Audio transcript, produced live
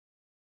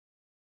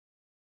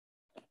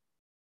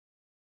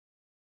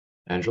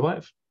and your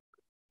life.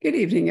 Good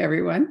evening,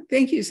 everyone.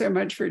 Thank you so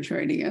much for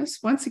joining us.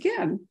 Once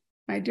again,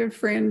 my dear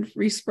friend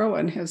Rhys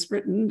Bowen has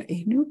written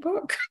a new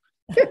book.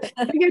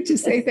 I get to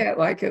say that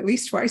like at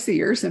least twice a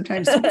year,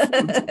 sometimes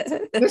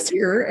this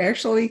year,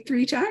 actually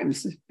 3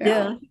 times.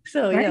 Yeah,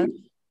 so right?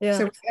 Yeah.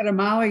 So we had a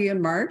Molly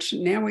in March.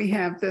 Now we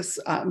have this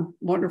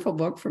wonderful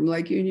book from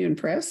Lake Union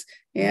Press.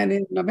 And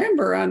in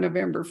November, on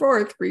November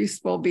 4th, Rhys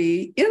will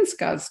be in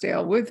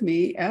Scottsdale with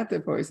me at the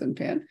Poison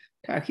Pen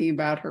talking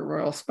about her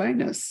royal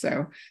spyness.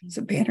 So it's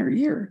a banner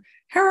year.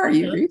 How are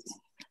you, Rhys?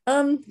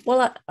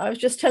 Well, I was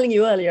just telling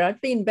you earlier,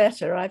 I've been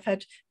better. I've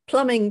had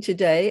plumbing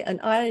today,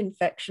 an eye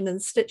infection,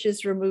 and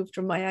stitches removed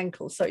from my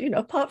ankle. So,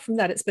 apart from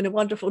that, it's been a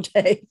wonderful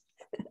day.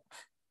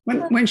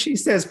 When she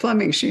says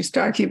plumbing, she's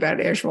talking about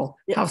actual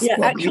house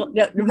plumbing.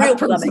 Real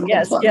plumbing,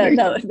 yes. Plumbing.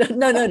 Yeah,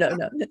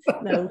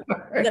 no,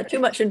 right. Too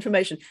much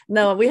information.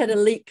 No, we had a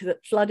leak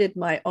that flooded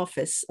my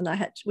office, and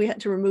we had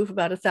to remove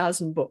about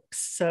 1,000 books.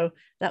 So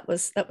that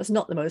was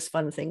not the most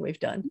fun thing we've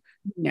done.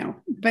 No,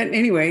 but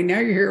anyway, now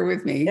you're here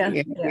with me.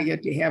 We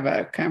get to have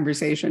a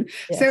conversation.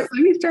 Yes. So let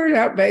me start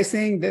out by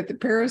saying that the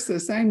Paris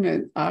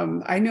assignment,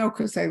 I know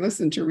because I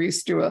listened to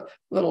Rhys do a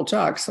little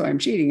talk, so I'm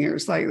cheating here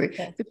slightly.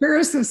 Okay. The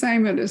Paris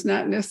assignment is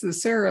not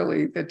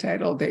necessarily the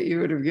title that you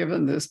would have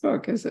given this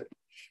book, is it?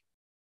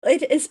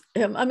 It is.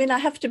 I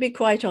have to be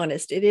quite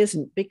honest. It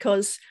isn't,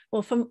 because,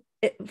 well, for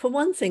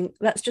one thing,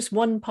 that's just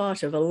one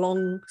part of a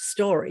long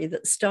story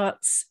that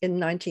starts in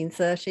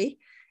 1930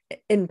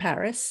 in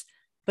Paris,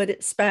 but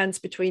it spans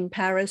between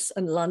Paris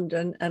and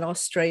London and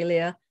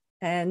Australia.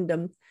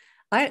 And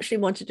I actually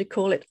wanted to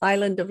call it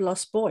Island of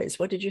Lost Boys.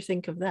 What did you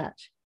think of that?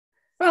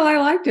 Well, I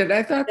liked it.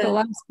 I thought the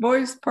Lost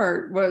Boys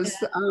part was,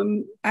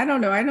 I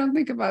don't know. I don't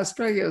think of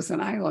Australia as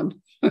an island.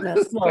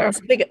 No, well,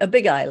 it's a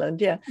big island,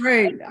 yeah.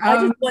 Right.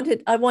 I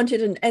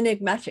wanted an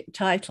enigmatic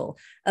title.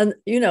 And,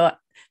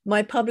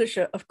 my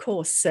publisher, of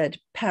course, said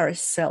Paris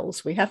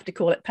sells. We have to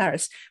call it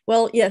Paris.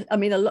 Well, yeah,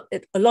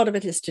 a lot of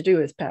it is to do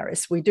with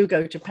Paris. We do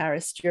go to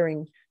Paris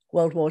during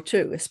World War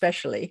II,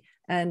 especially,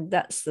 and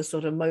that's the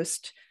sort of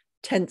most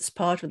tense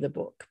part of the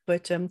book.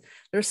 But there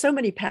are so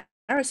many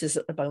Parises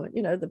at the moment,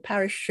 the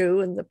Paris shoe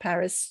and the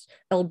Paris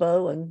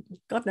elbow and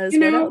God knows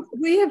what else.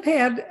 We have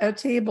had a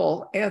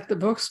table at the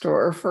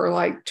bookstore for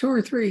like 2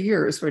 or 3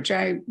 years, which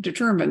I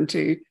determined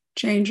to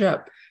change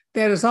up.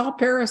 That is all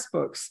Paris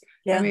books.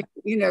 Yeah.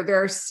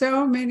 There are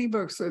so many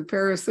books with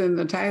Paris in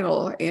the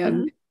title,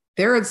 and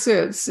there it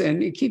sits,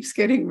 and it keeps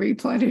getting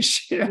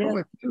replenished,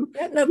 with new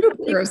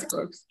Paris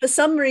books. For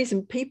some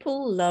reason,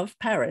 people love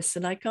Paris,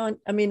 and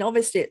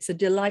obviously it's a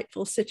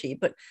delightful city,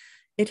 but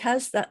it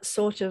has that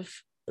sort of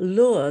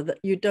lure that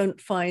you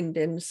don't find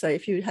in, say,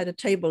 if you had a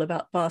table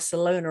about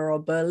Barcelona or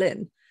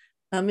Berlin.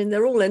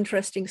 They're all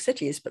interesting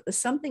cities, but there's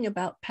something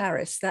about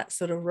Paris, that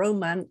sort of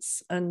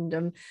romance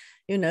and,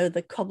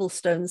 the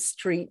cobblestone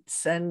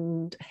streets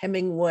and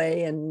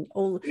Hemingway and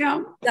all.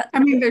 Yeah,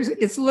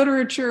 it's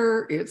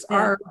literature, it's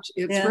art,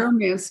 it's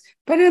romance.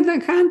 But in the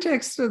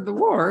context of the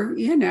war,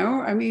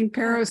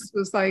 Paris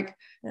was like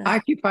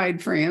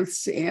occupied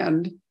France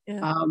and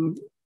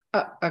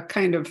a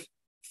kind of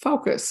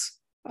focus.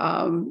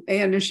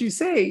 And as you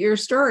say, your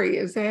story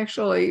is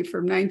actually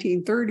from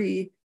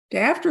 1930 to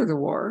after the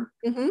war.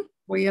 Mm-hmm.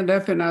 We end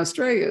up in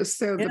Australia.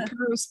 So the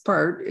Paris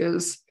part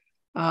is,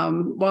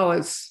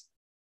 it's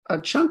a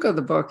chunk of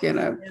the book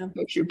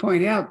as you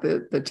point out,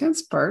 the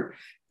tense part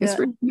is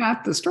really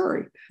not the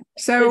story.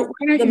 So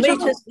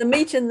the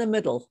meat in the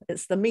middle.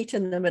 It's the meat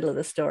in the middle of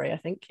the story, I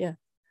think. Yeah.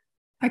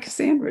 Like a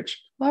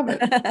sandwich. Love it.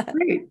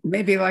 Great.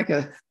 Maybe like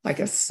a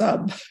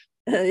sub.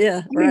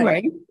 Yeah.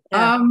 Anyway,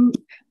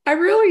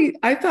 right.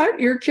 I thought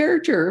your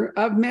character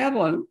of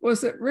Madeleine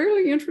was a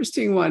really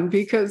interesting one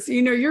because,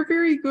 you're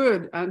very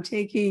good on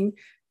taking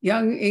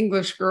young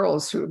English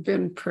girls who have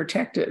been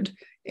protected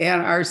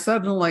and are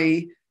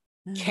suddenly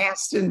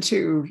cast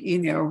into,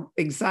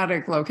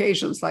 exotic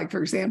locations, like,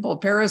 for example,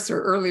 Paris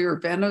or earlier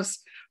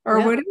Venice or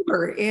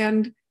whatever.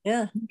 And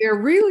they're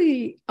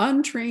really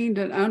untrained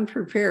and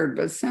unprepared,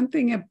 but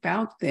something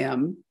about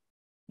them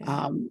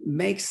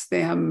makes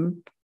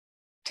them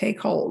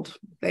take hold.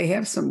 They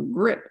have some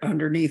grit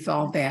underneath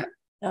all that.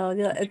 Oh,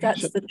 yeah,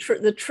 that's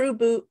the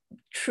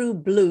true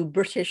blue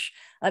British.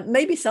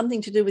 Maybe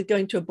something to do with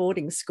going to a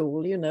boarding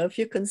school. If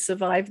you can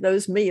survive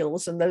those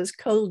meals and those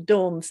cold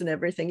dorms and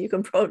everything, you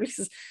can probably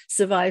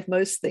survive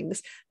most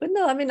things. But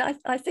no,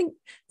 I think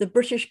the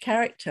British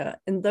character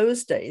in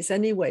those days,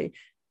 anyway,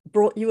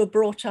 you were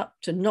brought up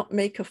to not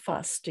make a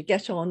fuss, to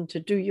get on, to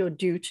do your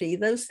duty.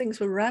 Those things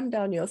were rammed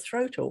down your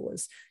throat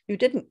always. You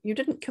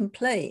didn't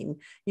complain,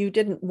 you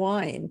didn't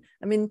whine.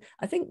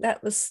 I think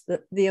that was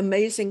the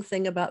amazing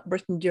thing about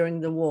Britain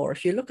during the war.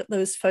 If you look at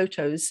those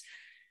photos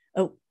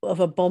of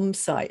a bomb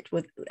site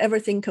with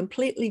everything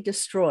completely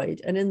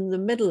destroyed, and in the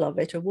middle of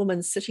it, a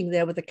woman sitting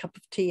there with a cup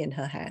of tea in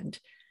her hand,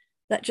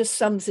 that just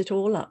sums it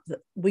all up,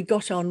 that we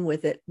got on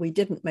with it. We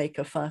didn't make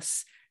a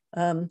fuss.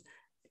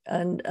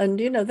 and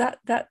you know, that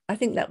I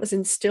think that was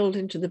instilled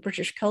into the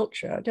British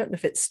culture. I don't know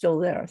if it's still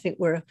there. I think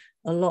we're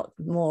a lot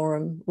more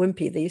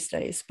wimpy these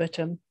days, but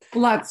a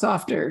lot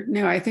softer.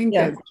 No, I think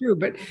yeah. that's true.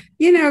 But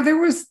you know, there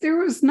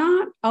was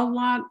not a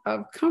lot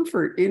of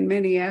comfort in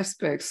many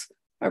aspects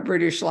of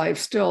British life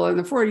still in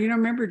the 40s. You know,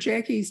 remember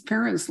Jackie's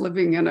parents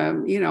living in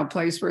a, you know,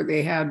 place where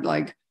they had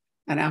like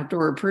an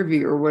outdoor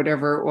privy or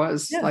whatever it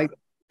was, Yeah. like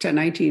to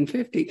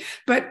 1950.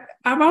 But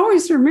I've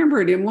always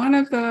remembered in one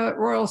of the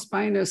Royal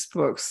Spinous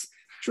books,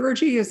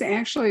 Georgie is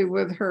actually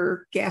with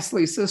her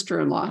ghastly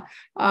sister-in-law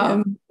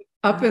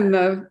up in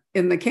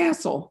the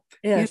castle,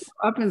 you Yes.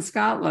 know, up in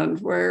Scotland,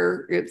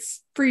 where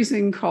it's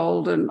freezing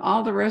cold and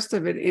all the rest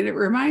of it. And it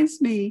reminds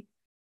me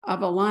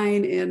of a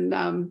line in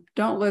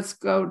Don't Let's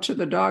Go to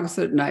the Dogs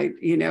at Night.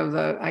 You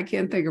know, I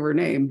can't think of her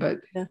name, but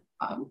Yeah.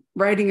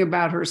 writing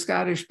about her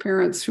Scottish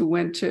parents who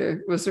went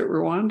to, was it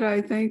Rwanda,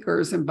 I think,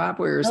 or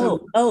Zimbabwe or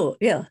something? Oh,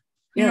 yeah.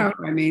 You Yeah. know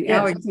what I mean? Yes.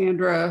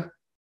 Alexandra,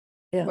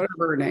 Yeah.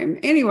 whatever her name.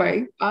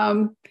 Anyway,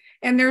 and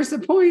there's a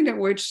point at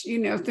which, you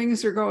know,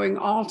 things are going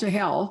all to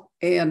hell.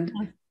 And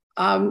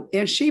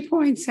she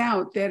points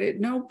out that at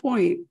no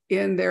point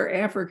in their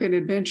African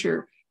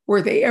adventure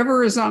were they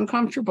ever as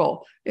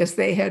uncomfortable as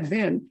they had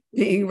been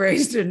being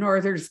raised in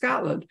northern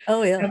Scotland.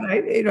 Oh, yeah.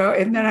 And you know,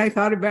 and then I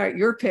thought about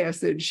your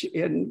passage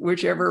in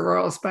whichever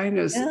Royal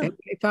Spinous, and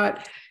I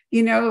thought,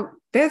 you know,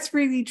 that's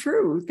really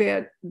true.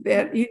 That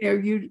you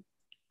know,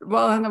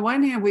 well, on the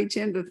one hand, we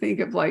tend to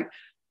think of like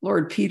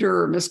Lord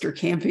Peter or Mr.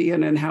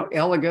 Campion and how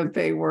elegant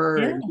they were,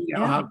 and you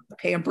know how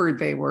pampered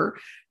they were.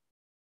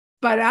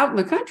 But out in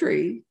the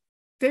country,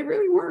 they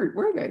really weren't,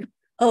 were they?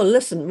 Oh,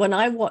 listen, when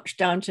I watched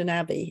Downton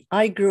Abbey,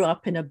 I grew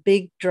up in a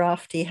big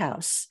drafty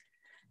house,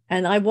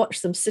 and I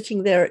watched them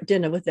sitting there at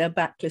dinner with their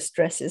backless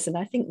dresses. And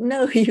I think,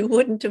 no, you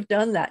wouldn't have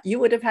done that. You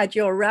would have had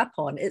your wrap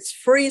on. It's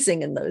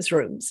freezing in those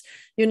rooms.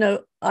 You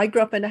know, I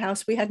grew up in a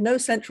house, we had no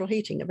central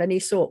heating of any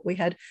sort. We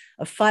had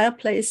a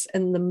fireplace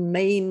in the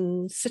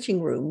main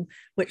sitting room,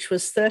 which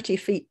was 30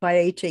 feet by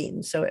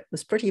 18. So it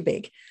was pretty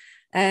big.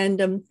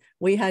 And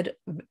we had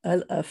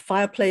a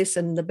fireplace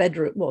in the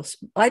bedroom. Well,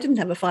 I didn't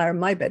have a fire in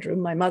my bedroom.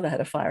 My mother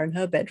had a fire in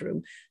her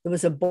bedroom. There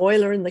was a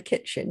boiler in the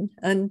kitchen.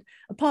 And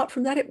apart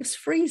from that, it was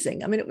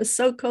freezing. I mean, it was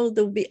so cold,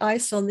 there would be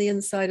ice on the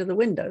inside of the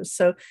windows.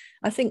 So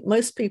I think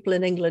most people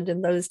in England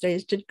in those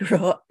days did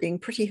grow up being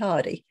pretty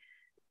hardy.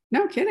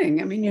 No kidding.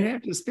 I mean, you'd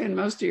have to spend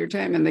most of your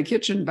time in the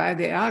kitchen by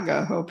the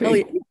Aga,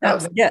 hoping.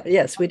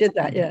 Yes, we did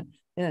that. Yeah.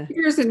 Yeah.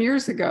 Years and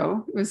years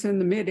ago, it was in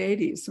the mid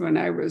 80s when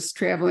I was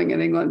traveling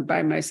in England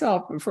by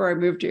myself before I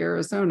moved to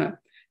Arizona.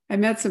 I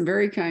met some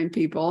very kind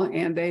people,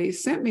 and they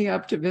sent me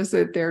up to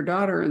visit their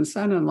daughter and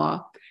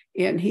son-in-law.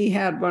 And he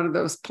had one of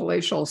those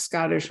palatial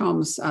Scottish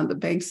homes on the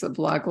banks of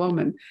Loch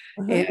Lomond.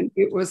 And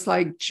it was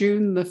like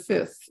June the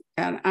 5th.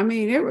 And I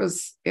mean, it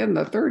was in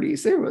the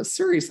 30s. It was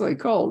seriously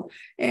cold.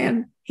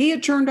 And he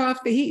had turned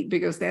off the heat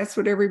because that's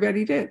what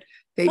everybody did.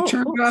 They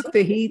turned off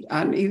the heat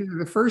on either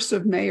the 1st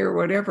of May or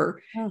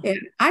whatever. And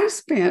I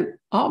spent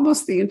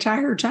almost the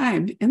entire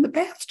time in the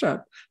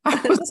bathtub. I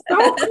was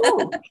so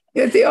cold.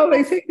 The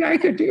only thing I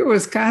could do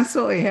was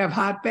constantly have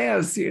hot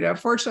baths. You know,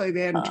 fortunately,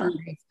 they hadn't turned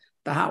off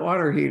the hot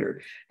water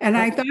heater. And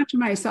I thought to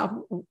myself,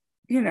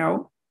 you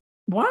know,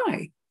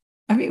 why?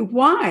 I mean,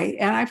 why?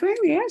 And I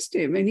finally asked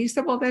him, and he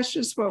said, well, that's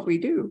just what we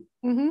do.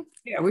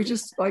 Yeah, we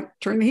just like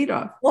turn the heat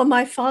off. Well,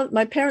 my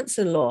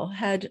parents-in-law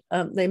had,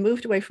 they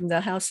moved away from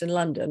their house in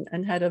London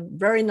and had a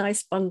very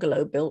nice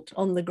bungalow built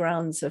on the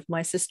grounds of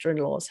my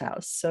sister-in-law's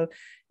house. So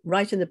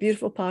right in the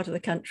beautiful part of the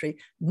country,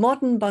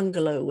 modern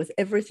bungalow with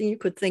everything you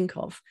could think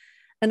of.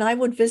 And I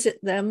would visit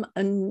them,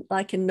 and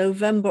like in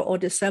November or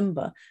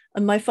December,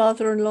 and my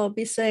father-in-law would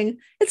be saying,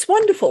 it's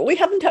wonderful. We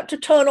haven't had to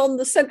turn on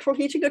the central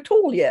heating at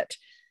all yet.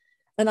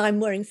 And I'm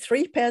wearing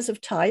 3 pairs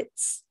of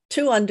tights,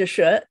 2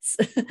 undershirts,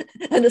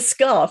 and a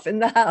scarf in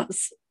the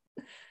house.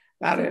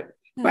 Got it.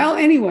 Well,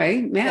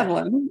 anyway,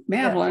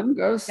 Madeleine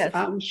goes,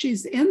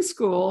 she's in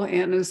school.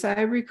 And as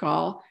I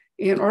recall,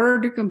 in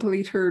order to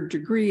complete her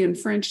degree in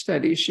French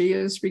studies, she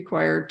is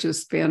required to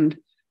spend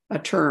a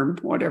term,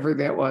 whatever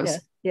that was,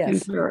 in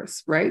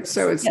Paris, right?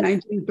 So it's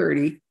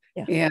 1930.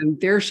 And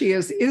there she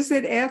is. Is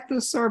it at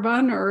the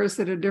Sorbonne or is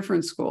it a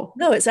different school?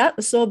 No, it's at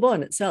the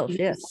Sorbonne itself.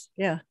 Yes.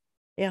 Yeah.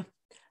 Yeah.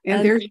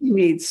 And there she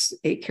meets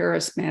a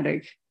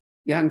charismatic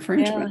young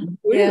Frenchman.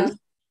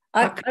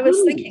 I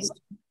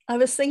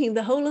was thinking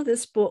the whole of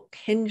this book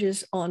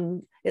hinges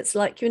on, it's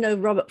like, you know,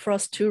 Robert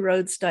Frost, 2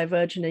 roads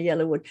diverge in a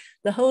yellow wood.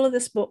 The whole of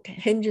this book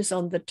hinges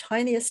on the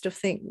tiniest of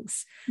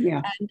things.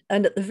 Yeah.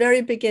 And at the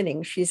very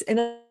beginning, she's in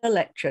a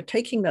lecture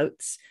taking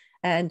notes,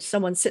 and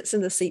someone sits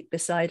in the seat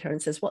beside her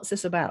and says, what's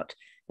this about?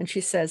 And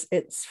she says,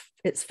 it's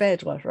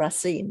Phèdre,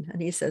 Racine.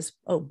 And he says,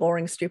 oh,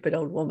 boring, stupid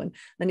old woman.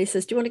 And he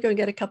says, do you want to go and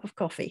get a cup of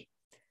coffee?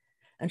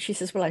 And she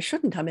says, well, I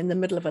shouldn't. I'm in the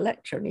middle of a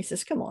lecture. And he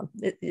says, come on.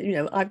 You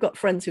know, I've got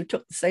friends who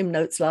took the same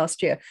notes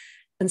last year.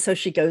 And so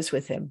she goes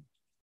with him.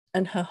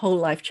 And her whole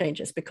life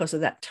changes because of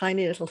that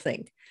tiny little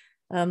thing.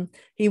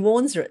 He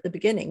warns her at the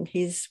beginning.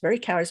 He's very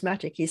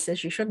charismatic. He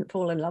says, you shouldn't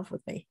fall in love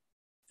with me.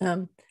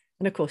 And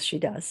of course she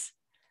does.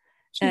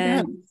 She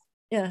does.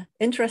 Yeah.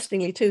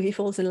 Interestingly, too, he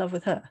falls in love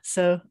with her.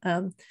 So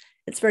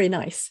it's very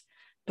nice.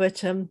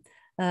 But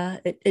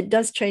it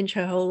does change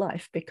her whole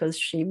life, because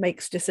she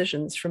makes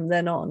decisions from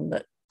then on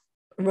that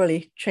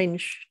really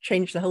change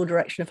the whole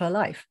direction of her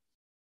life.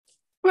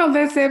 Well,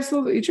 that's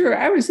absolutely true.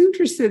 I was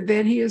interested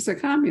that he is a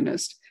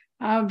communist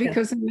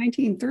because in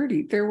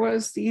 1930 there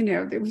was,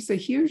 there was a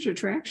huge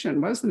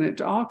attraction, wasn't it,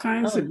 to all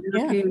kinds of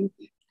European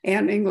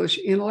and English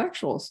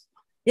intellectuals.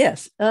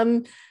 Yes.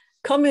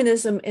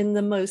 Communism in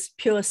the most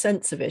pure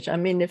sense of it. I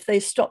mean, if they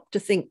stopped to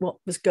think what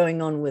was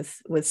going on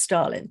with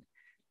Stalin,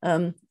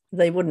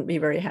 they wouldn't be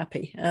very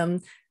happy.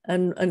 And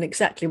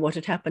exactly what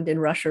had happened in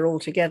Russia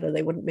altogether,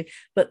 they wouldn't be.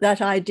 But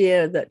that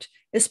idea that,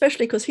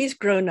 especially because he's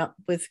grown up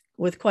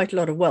with quite a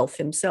lot of wealth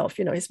himself,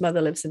 his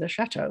mother lives in a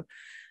chateau.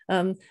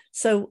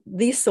 So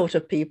these sort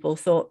of people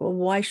thought, well,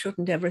 why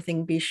shouldn't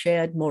everything be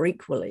shared more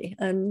equally?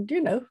 And,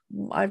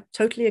 I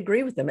totally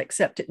agree with them,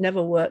 except it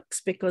never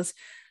works, because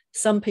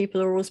some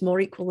people are always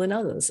more equal than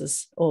others,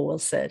 as Orwell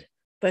said.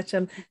 But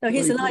no,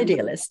 he's an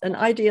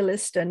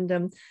idealist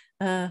and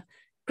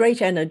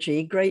great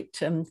energy, great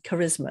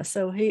charisma.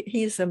 So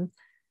he's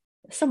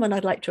someone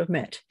I'd like to have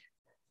met.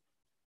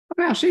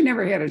 Well, she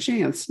never had a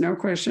chance, no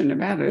question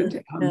about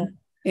it.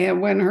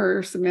 And when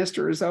her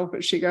semester is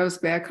open, she goes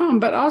back home.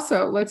 But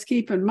also, let's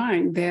keep in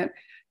mind that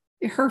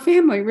her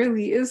family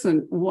really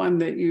isn't one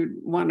that you'd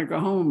want to go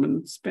home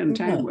and spend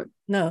time with.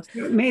 No.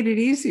 So it made it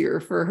easier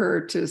for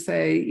her to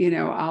say,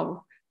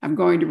 I'm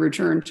going to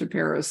return to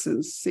Paris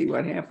and see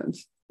what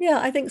happens. Yeah,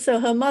 I think so.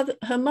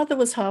 Her mother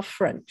was half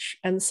French,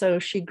 and so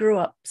she grew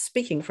up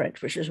speaking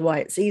French, which is why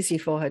it's easy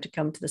for her to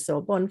come to the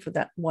Sorbonne for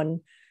that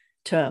one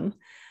term.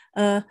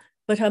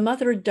 But her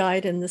mother had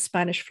died in the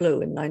Spanish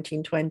flu in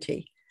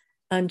 1920.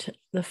 And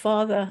the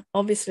father,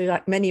 obviously,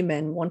 like many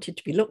men, wanted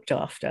to be looked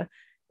after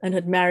and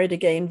had married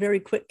again very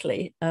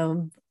quickly,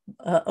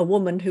 a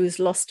woman who's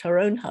lost her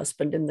own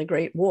husband in the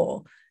Great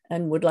War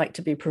and would like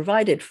to be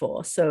provided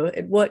for. So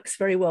it works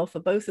very well for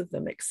both of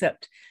them,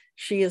 except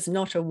she is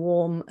not a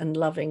warm and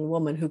loving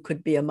woman who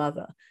could be a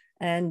mother.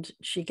 And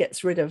she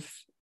gets rid of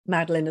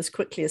Madeleine as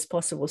quickly as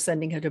possible,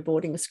 sending her to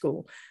boarding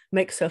school,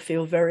 makes her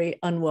feel very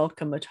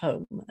unwelcome at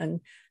home.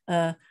 And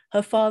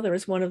her father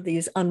is one of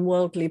these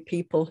unworldly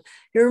people.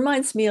 He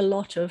reminds me a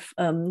lot of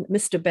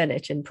Mr.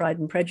 Bennet in Pride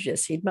and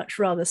Prejudice. He'd much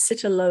rather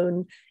sit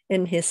alone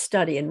in his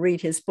study and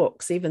read his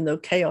books, even though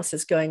chaos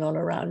is going on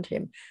around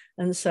him.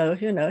 And so,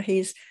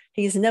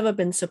 he's never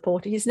been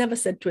supported. He's never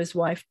said to his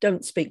wife,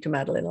 don't speak to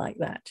Madeleine like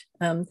that,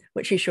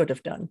 which he should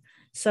have done.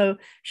 So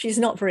she's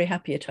not very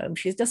happy at home.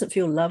 She doesn't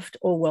feel loved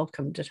or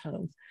welcomed at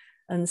home.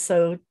 And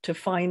so to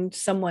find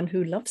someone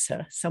who loves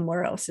her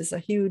somewhere else is a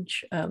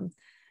huge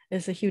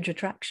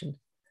attraction.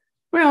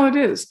 Well, it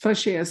is. Plus,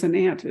 she has an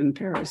aunt in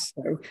Paris.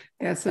 So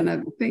that's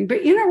another thing.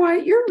 But you know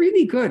what? You're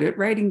really good at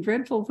writing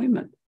dreadful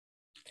women.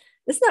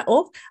 Isn't that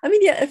all? I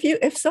mean, yeah,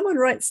 if someone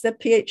writes their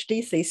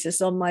PhD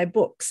thesis on my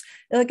books,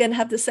 they're going to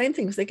have the same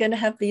things. They're going to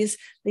have these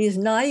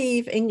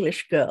naive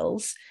English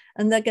girls,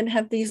 and they're going to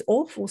have these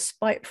awful,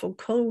 spiteful,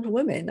 cold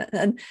women.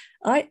 And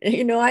I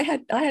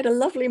had a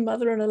lovely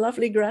mother and a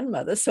lovely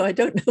grandmother, so I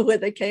don't know where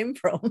they came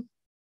from.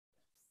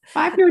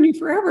 I've known you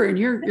forever, and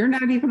you're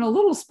not even a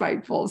little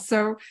spiteful.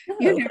 So,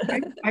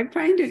 I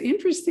find it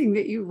interesting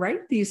that you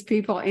write these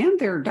people and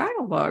their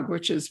dialogue,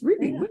 which is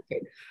really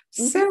wicked,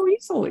 so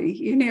easily.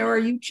 Are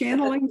you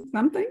channeling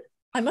something?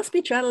 I must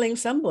be channeling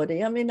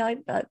somebody. I mean, I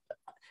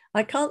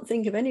can't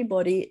think of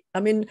anybody. I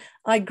mean,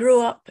 I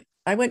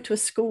went to a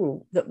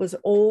school that was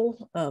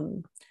all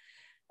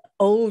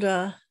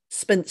older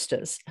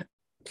spinsters,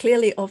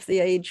 clearly of the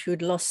age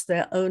who'd lost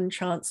their own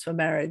chance for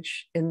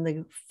marriage in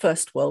the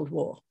First World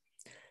War,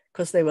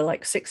 because they were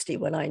like 60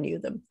 when I knew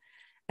them.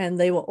 And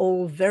they were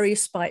all very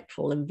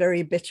spiteful and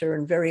very bitter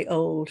and very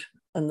old,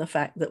 and the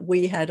fact that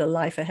we had a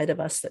life ahead of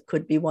us that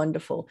could be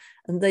wonderful.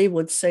 And they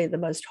would say the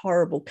most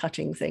horrible,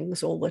 cutting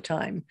things all the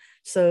time.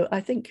 So I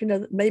think,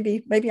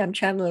 maybe I'm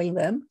channeling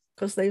them,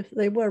 because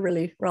they were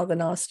really rather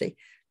nasty.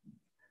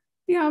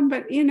 Yeah,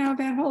 but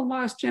that whole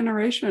lost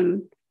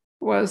generation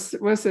was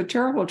a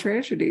terrible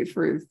tragedy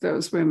for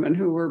those women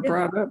who were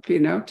brought up,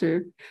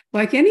 to,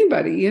 like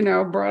anybody,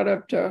 brought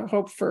up to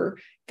hope for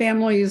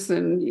families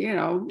and,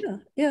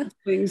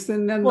 things.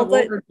 And then the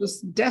war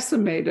just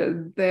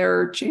decimated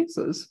their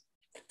chances.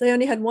 They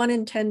only had 1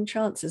 in 10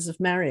 chances of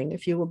marrying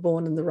if you were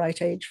born in the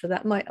right age for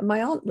that. My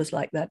aunt was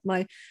like that.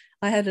 My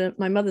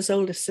mother's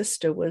oldest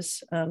sister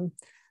was,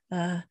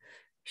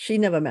 she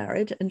never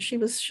married, and she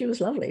was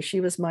lovely.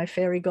 She was my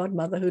fairy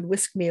godmother who'd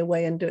whisk me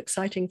away and do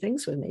exciting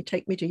things with me,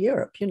 take me to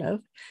Europe.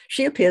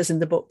 She appears in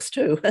the books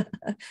too.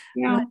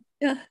 Yeah.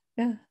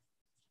 Yeah.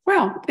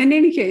 Well, in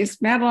any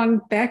case,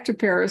 Madeleine back to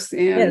Paris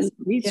and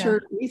meets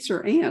her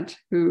aunt,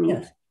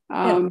 who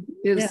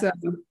is a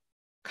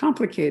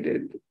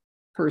complicated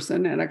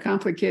person and a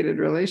complicated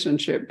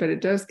relationship, but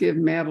it does give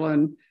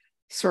Madeleine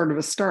sort of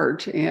a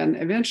start. And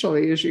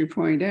eventually, as you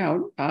point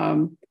out,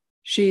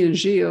 she and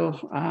Gilles,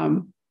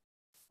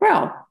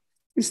 well,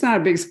 it's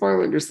not a big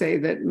spoiler to say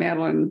that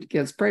Madeleine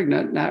gets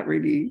pregnant, not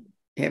really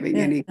having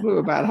any clue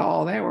about how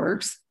all that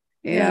works.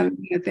 Yeah.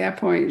 And at that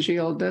point,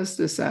 Gilles does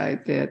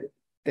decide that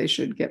they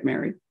should get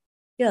married.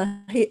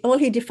 Yeah.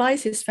 He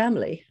defies his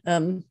family,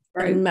 Right.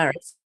 and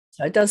marries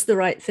her, does the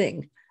right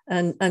thing,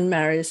 and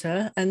marries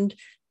her. And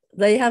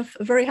they have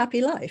a very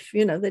happy life.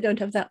 You know, they don't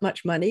have that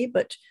much money,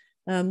 but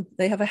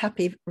they have a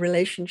happy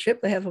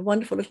relationship. They have a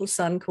wonderful little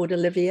son called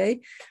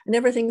Olivier, and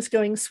everything's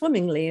going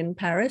swimmingly in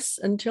Paris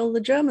until the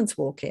Germans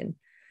walk in.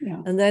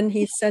 Yeah. And then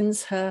he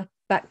sends her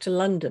back to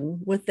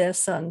London with their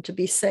son to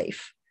be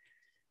safe.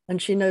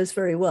 And she knows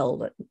very well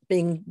that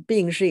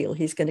being Gilles,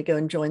 he's going to go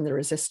and join the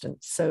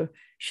resistance. So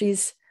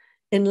she's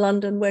in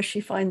London, where she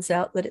finds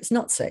out that it's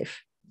not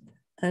safe,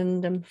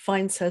 and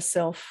finds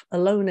herself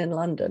alone in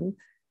London,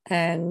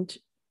 and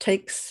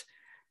takes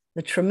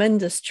the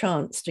tremendous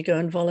chance to go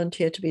and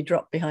volunteer to be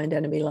dropped behind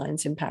enemy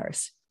lines in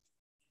Paris.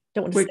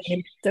 Don't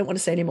want to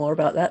say any more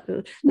about that.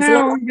 There's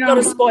a lot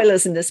of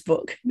spoilers in this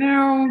book.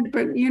 No,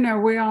 but you know,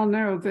 we all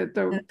know that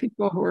the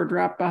people who were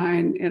dropped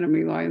behind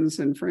enemy lines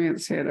in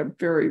France had a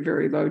very,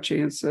 very low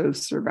chance of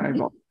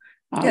survival.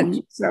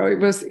 So it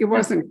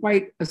wasn't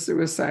quite a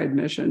suicide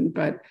mission,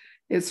 but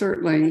it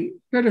certainly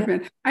could have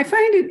been. I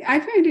find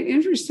it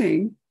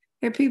interesting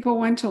that people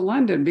went to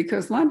London,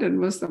 because London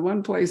was the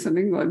one place in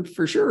England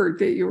for sure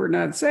that you were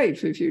not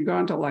safe. If you'd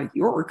gone to like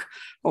York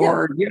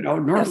or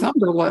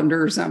Northumberland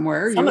or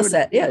somewhere,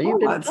 Somerset, you'd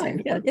been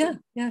fine.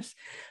 Yes.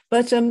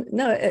 But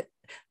no,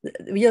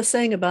 you're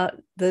saying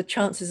about the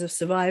chances of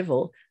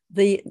survival.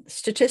 The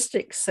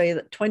statistics say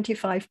that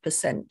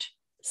 25%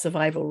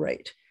 survival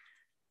rate.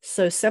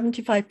 So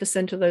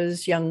 75% of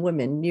those young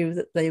women knew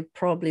that they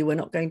probably were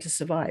not going to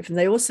survive. And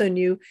they also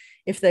knew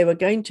if they were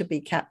going to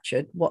be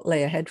captured, what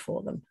lay ahead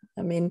for them.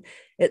 I mean,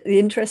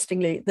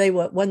 interestingly,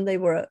 when they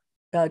were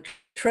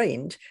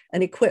trained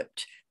and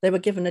equipped, they were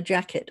given a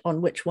jacket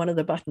on which one of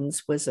the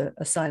buttons was a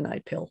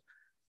cyanide pill,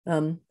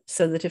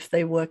 so that if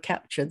they were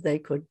captured, they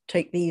could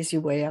take the easy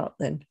way out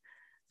then.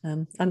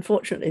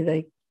 Unfortunately,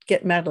 they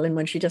get Madeleine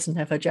when she doesn't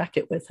have her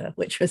jacket with her,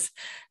 which was,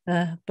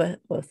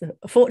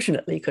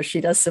 fortunately, because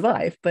she does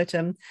survive. But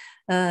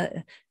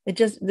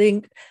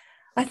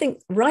I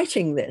think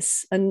writing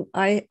this, and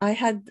I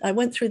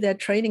went through their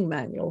training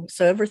manual,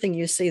 so everything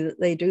you see that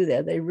they do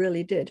there, they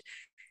really did.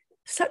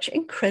 Such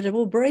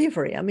incredible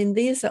bravery. I mean,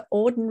 these are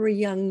ordinary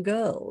young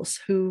girls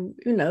who,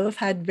 you know, have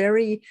had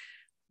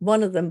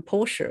one of them,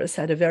 Portia, has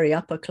had a very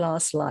upper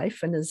class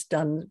life and has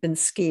been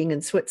skiing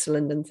in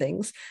Switzerland and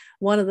things.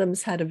 One of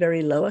them's had a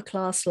very lower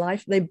class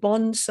life. They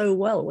bond so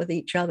well with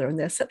each other, and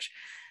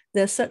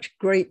they're such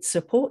great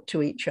support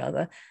to each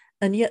other.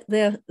 And yet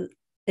they're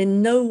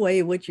in no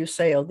way would you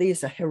say, oh,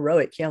 these are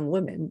heroic young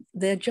women.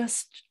 They're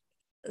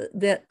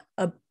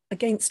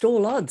against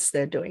all odds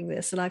they're doing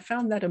this. And I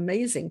found that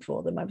amazing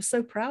for them. I was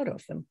so proud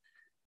of them.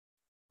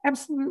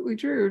 Absolutely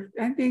true.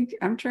 I think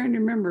I'm trying to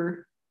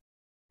remember.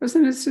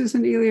 Wasn't it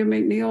Susan Elia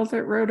McNeill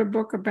that wrote a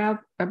book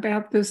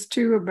about this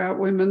too, about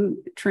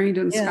women trained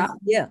in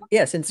Scotland?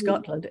 Yes, in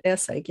Scotland,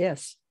 essay,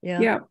 yes.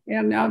 Yeah.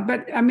 And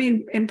but I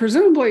mean, and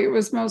presumably it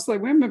was mostly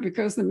women,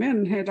 because the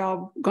men had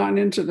all gone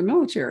into the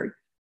military,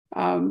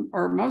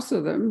 or most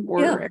of them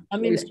were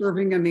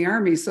serving in the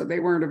army, so they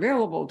weren't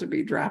available to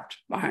be dropped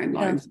behind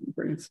lines in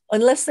France.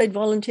 Unless they'd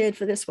volunteered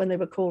for this when they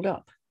were called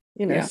up.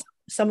 You know,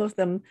 some of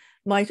them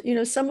might, you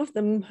know, some of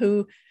them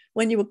who,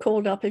 when you were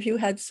called up, if you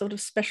had sort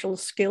of special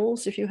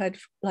skills, if you had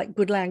like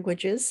good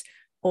languages,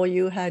 or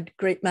you had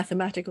great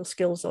mathematical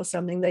skills or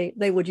something,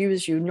 they would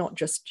use you not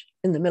just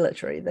in the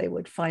military. They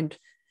would find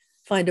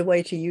a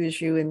way to use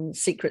you in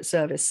secret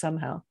service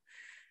somehow.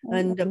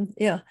 And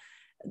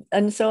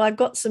and so I've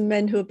got some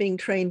men who are being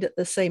trained at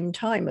the same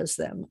time as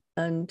them.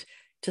 And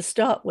to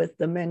start with,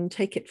 the men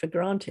take it for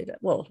granted.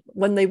 Well,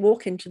 when they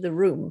walk into the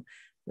room,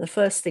 the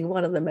first thing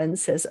one of the men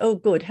says, "Oh,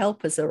 good,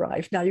 help has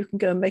arrived. Now you can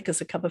go and make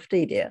us a cup of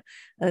tea, dear."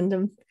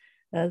 And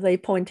they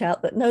point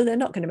out that no, they're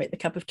not going to make the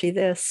cup of tea.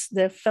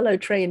 They're fellow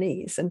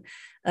trainees,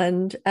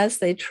 and as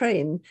they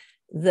train,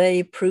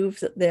 they prove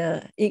that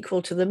they're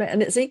equal to the men.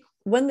 And it's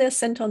when they're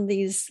sent on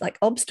these like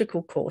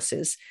obstacle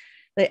courses,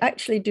 they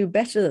actually do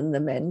better than the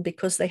men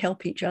because they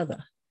help each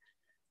other.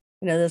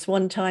 You know, there's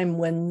one time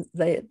when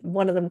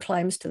one of them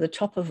climbs to the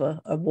top of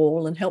a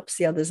wall and helps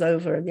the others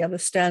over, and the other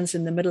stands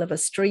in the middle of a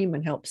stream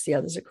and helps the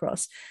others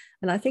across.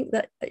 And I think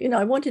that, you know,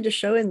 I wanted to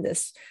show in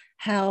this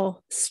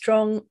how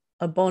strong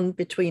a bond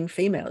between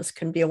females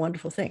can be a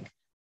wonderful thing.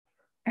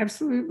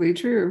 Absolutely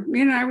true.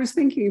 You know, I was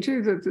thinking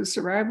too that the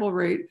survival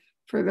rate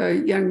for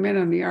the young men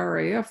in the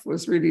RAF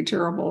was really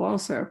terrible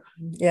also.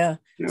 Yeah,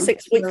 you know,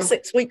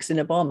 6 weeks in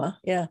a bomber.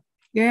 Yeah.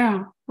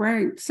 Yeah,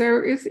 right. So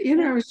it's, you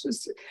know, it's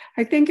just,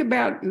 I think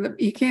about,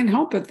 you can't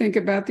help but think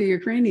about the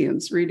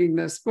Ukrainians reading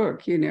this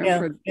book, you know,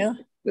 for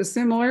the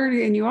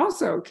similarity. And you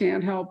also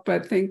can't help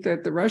but think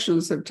that the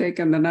Russians have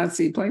taken the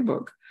Nazi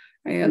playbook.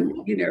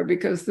 And, you know,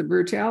 because the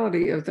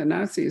brutality of the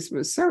Nazis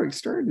was so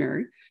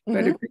extraordinary,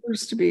 but it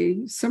appears to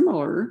be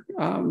similar.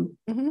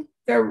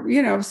 So,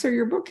 you know, so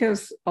your book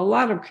has a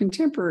lot of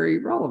contemporary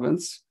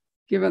relevance,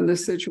 given the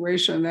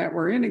situation that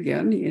we're in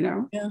again, you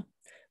know. Yeah.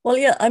 Well,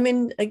 yeah, I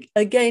mean,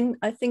 again,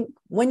 I think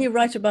when you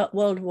write about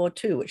World War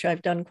II, which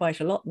I've done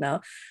quite a lot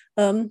now,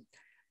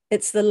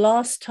 it's the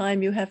last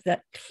time you have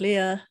that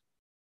clear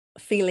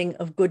feeling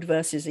of good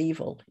versus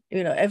evil.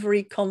 You know,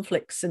 every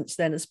conflict since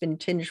then has been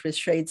tinged with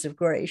shades of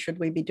gray. Should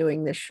we be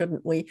doing this?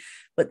 Shouldn't we?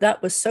 But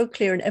that was so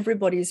clear in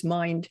everybody's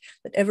mind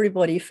that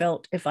everybody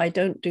felt, if I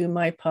don't do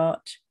my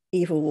part,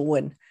 evil will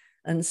win.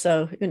 And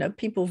so, you know,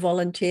 people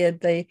volunteered.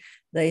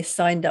 They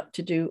signed up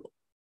to do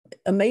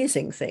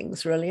amazing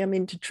things, really. I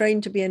mean, to train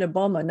to be in a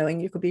bomber,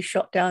 knowing you could be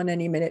shot down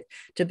any minute,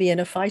 to be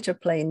in a fighter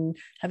plane,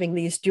 having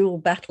these dual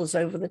battles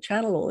over the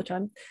channel all the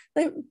time.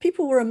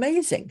 People were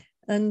amazing.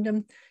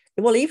 And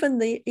well, even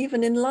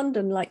in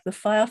London, like the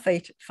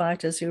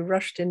firefighters who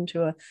rushed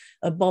into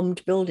a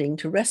bombed building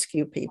to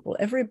rescue people,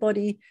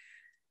 everybody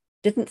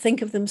didn't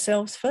think of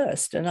themselves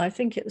first. And I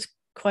think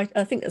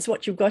that's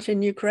what you've got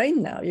in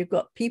Ukraine now. You've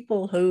got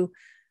people who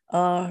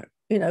are,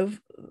 you know,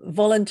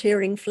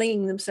 volunteering,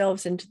 flinging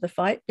themselves into the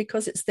fight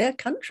because it's their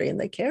country and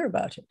they care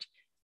about it.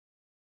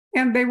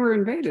 And they were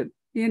invaded,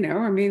 you know,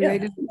 I mean, they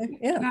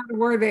didn't, not a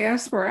word they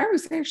asked for. I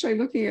was actually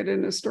looking at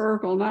an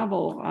historical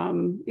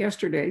novel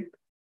yesterday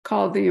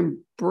called The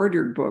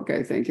Embroidered Book,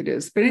 I think it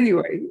is. But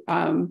anyway,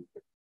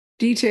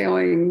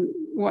 detailing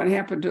what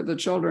happened to the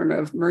children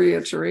of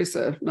Maria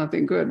Theresa,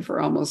 nothing good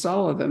for almost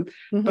all of them.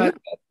 Mm-hmm. But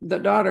the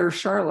daughter,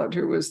 Charlotte,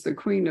 who was the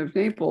Queen of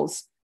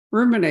Naples,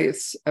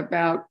 ruminates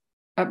about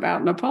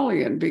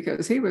Napoleon,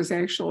 because he was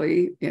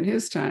actually, in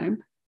his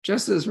time,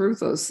 just as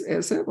ruthless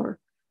as Hitler.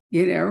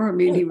 You know, I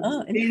mean, he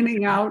was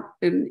standing out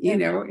and, you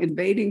know,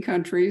 invading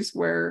countries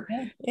where,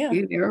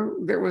 you know,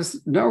 there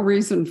was no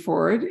reason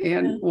for it.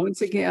 And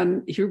once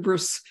again,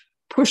 hubris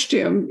pushed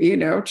him, you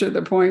know, to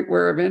the point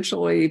where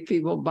eventually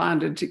people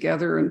bonded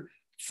together and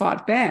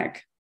fought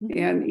back. Mm-hmm.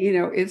 And, you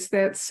know, it's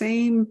that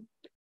same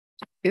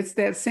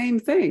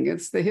thing.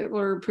 It's the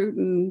Hitler,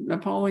 Putin,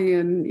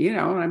 Napoleon, you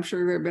know, and I'm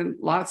sure there have been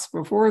lots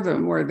before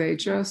them where they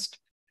just,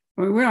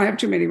 I mean, we don't have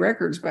too many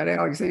records about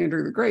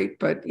Alexander the Great,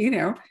 but, you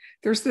know,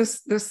 there's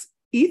this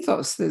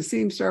ethos that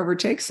seems to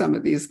overtake some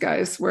of these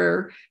guys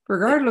where,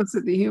 regardless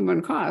of the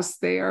human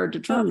cost, they are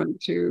determined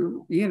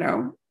to, you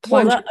know,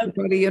 plunge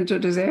everybody into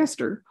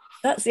disaster.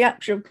 That's the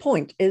actual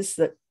point, is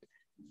that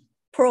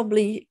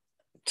probably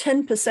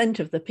 10%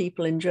 of the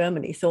people in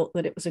Germany thought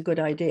that it was a good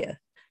idea.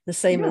 The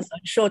same as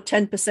I'm sure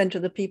 10%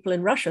 of the people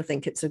in Russia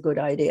think it's a good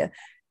idea.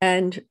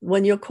 And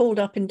when you're called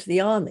up into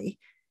the army,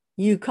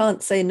 you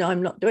can't say, no,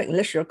 I'm not doing it,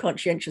 unless you're a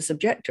conscientious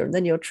objector, and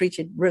then you're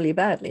treated really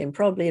badly. And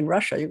probably in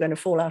Russia, you're going to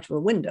fall out of a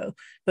window.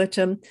 But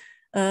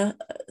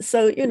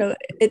so, you know,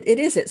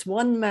 it's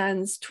one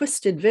man's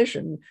twisted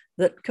vision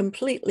that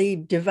completely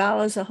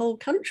devours a whole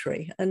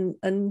country.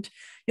 And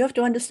you have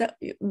to understand,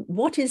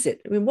 what is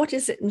it? I mean, what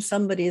is it in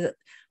somebody that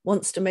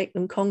wants to make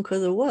them conquer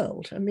the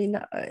world? I mean,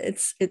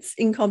 it's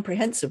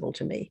incomprehensible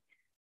to me.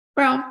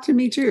 Well, to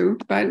me too,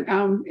 but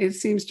it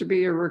seems to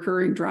be a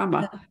recurring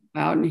drama.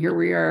 And here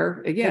we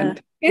are again.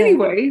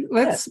 Anyway,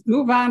 let's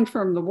move on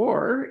from the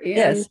war.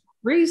 And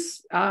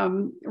Rhys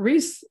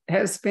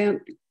has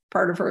spent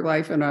part of her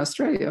life in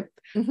Australia.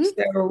 Mm-hmm.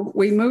 So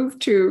we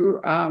moved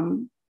to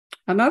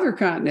another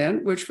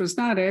continent, which was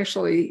not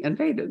actually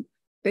invaded.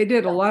 They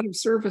did a lot of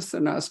service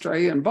in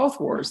Australia in both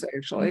wars,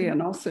 actually,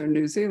 and also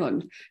New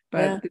Zealand.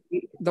 But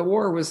the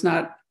war was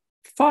not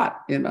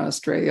fought in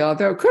Australia,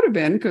 although it could have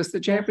been, because the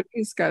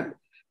Japanese got,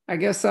 I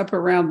guess, up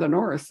around the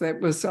north.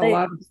 That was a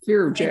lot of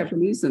fear of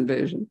Japanese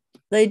invasion.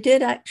 They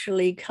did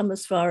actually come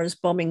as far as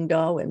bombing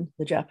Darwin,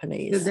 the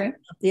Japanese. Did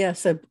they? Yeah,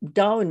 so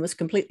Darwin was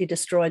completely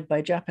destroyed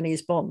by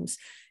Japanese bombs.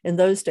 In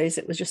those days,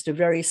 it was just a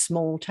very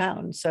small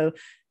town. So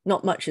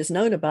not much is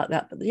known about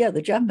that. But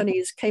the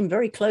Japanese came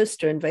very close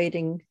to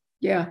invading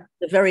the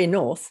very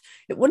north.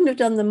 It wouldn't have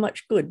done them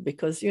much good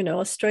because, you know,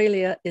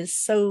 Australia is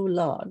so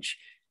large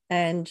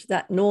and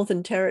that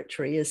Northern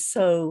Territory is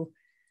so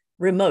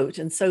remote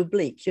and so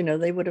bleak. You know,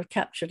 they would have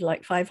captured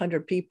like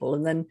 500 people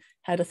and then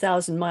had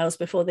 1,000 miles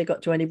before they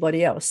got to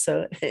anybody else.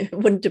 So it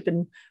wouldn't have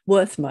been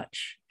worth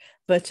much.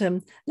 But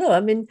no,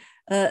 I mean,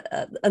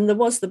 and there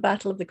was the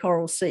Battle of the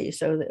Coral Sea.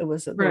 So it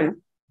was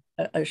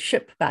a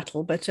ship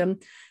battle, but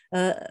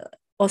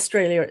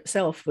Australia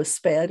itself was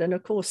spared. And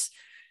of course,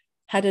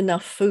 had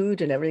enough food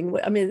and everything.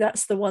 I mean,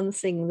 that's the one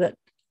thing that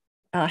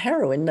our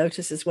heroine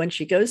notices when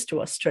she goes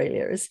to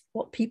Australia is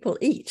what people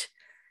eat.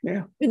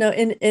 Yeah. You know,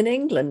 in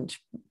England,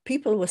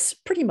 people were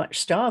pretty much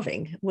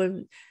starving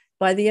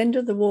by the end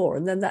of the war.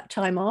 And then that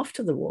time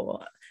after the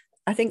war,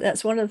 I think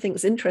that's one of the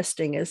things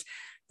interesting is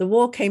the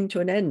war came to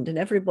an end and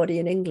everybody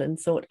in England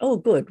thought, oh,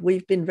 good,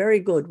 we've been very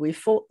good. We've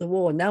fought the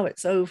war. Now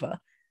it's over.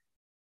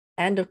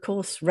 And of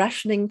course,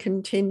 rationing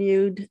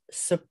continued,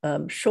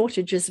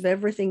 shortages of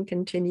everything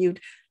continued,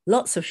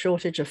 lots of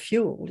shortage of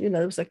fuel. You know,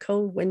 there was a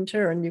cold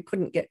winter and you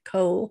couldn't get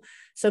coal.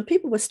 So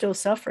people were still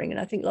suffering. And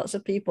I think lots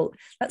of people,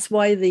 that's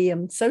why the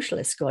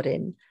socialists got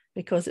in,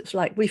 because it's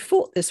like, we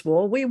fought this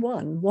war, we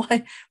won.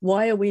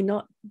 Why are we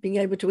not being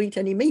able to eat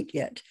any meat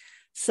yet?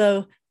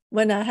 So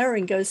when our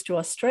heroine goes to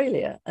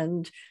Australia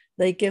and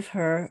they give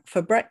her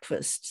for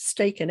breakfast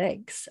steak and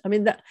eggs. I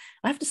mean, that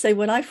I have to say,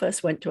 when I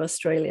first went to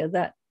Australia,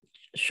 that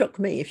shook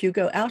me. If you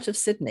go out of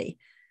Sydney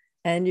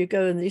and you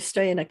go and you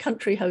stay in a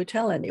country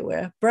hotel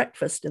anywhere.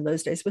 Breakfast in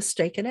those days was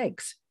steak and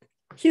eggs,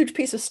 huge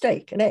piece of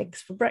steak and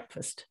eggs for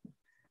breakfast.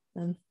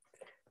 And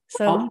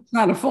so well, it's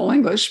not a full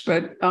English,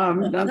 but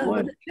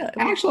no,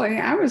 actually,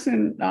 I was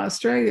in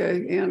Australia,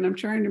 and I'm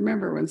trying to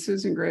remember when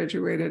Susan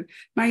graduated.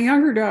 My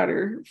younger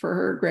daughter, for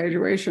her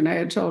graduation, I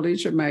had told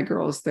each of my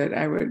girls that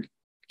I would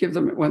give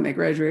them, when they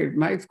graduated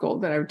from high school,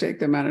 that I would take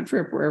them on a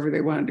trip wherever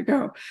they wanted to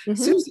go.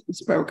 Susan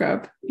spoke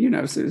up, you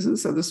know Susan,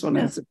 so this one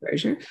has to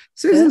praise you.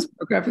 Susan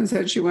spoke up and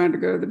said she wanted to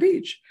go to the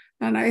beach.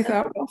 And I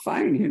thought, well,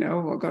 fine, you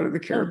know, we'll go to the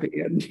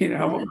Caribbean, you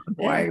know,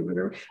 Hawaii,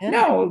 whatever.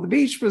 No, the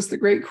beach was the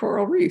Great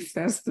Coral Reef.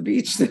 That's the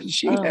beach that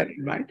she had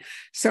in mind.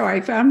 So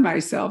I found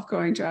myself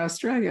going to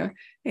Australia,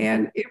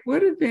 and it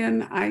would have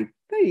been, I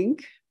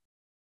think,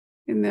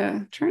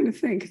 trying to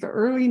think, the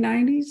early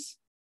 90s.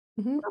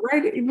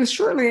 Right. It was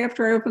shortly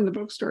after I opened the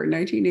bookstore in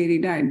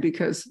 1989,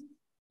 because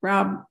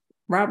Rob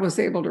was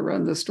able to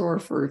run the store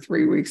for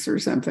 3 weeks or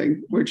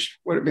something, which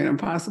would have been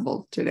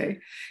impossible today.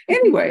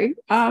 Anyway,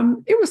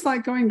 it was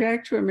like going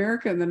back to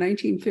America in the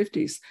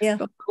 1950s. Yeah.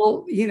 The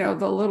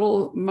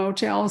little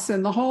motels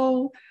and the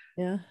whole,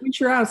 once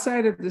you're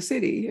outside of the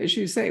city, as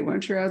you say,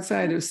 once you're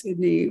outside of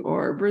Sydney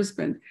or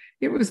Brisbane,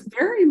 it was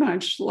very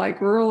much like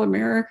rural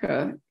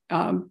America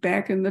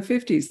back in the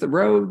 50s. The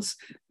roads,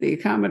 the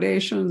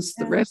accommodations,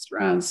 the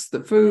restaurants,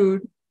 the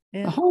food,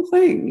 the whole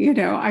thing. You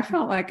know, I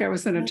felt like I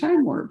was in a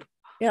time warp.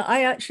 Yeah,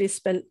 I actually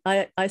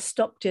I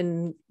stopped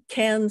in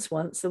Cairns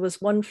once. There was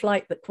one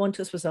flight that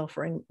Qantas was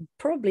offering,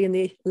 probably in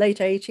the late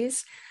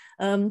 80s,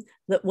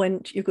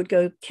 that you could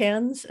go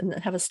Cairns and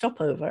have a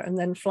stopover and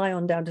then fly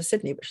on down to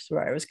Sydney, which is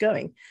where I was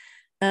going.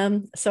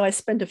 So I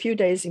spent a few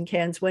days in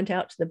Cairns, went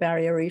out to the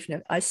Barrier Reef,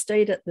 and I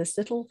stayed at this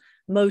little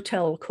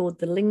motel called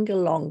the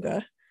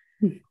Lingalonga.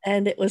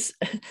 And it was,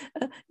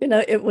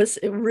 it was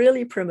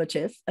really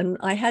primitive. And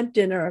I had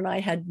dinner, and I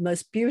had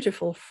most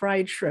beautiful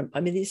fried shrimp.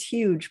 I mean, these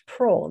huge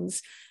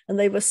prawns, and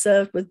they were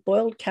served with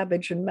boiled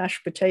cabbage and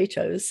mashed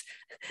potatoes.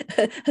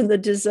 And the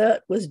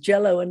dessert was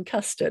jello and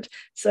custard.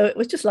 So it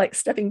was just like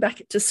stepping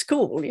back to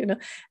school, you know.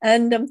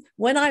 And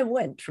when I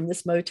went from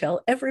this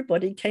motel,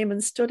 everybody came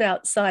and stood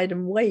outside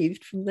and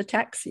waved from the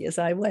taxi as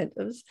I went.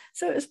 It was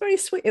very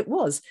sweet. It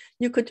was.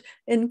 You could,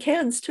 in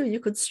Cairns too,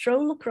 you could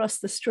stroll across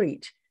the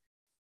street,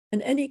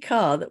 and any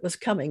car that was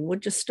coming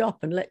would just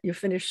stop and let you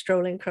finish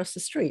strolling across the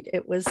street.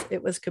 It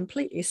was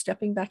completely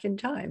stepping back in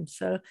time.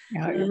 So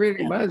yeah, it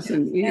really was.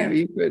 And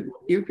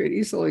you could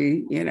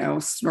easily,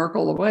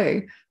 snorkel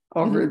away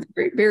over the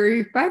Great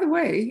Barrier. By the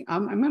way,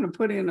 I'm going to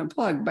put in a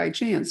plug. By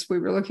chance, we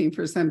were looking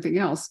for something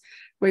else.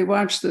 We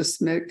watched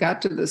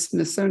got to the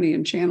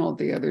Smithsonian Channel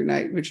the other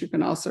night, which you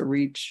can also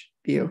reach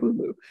via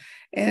Hulu.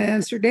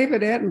 And Sir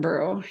David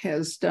Attenborough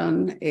has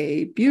done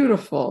a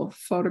beautiful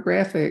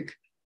photographic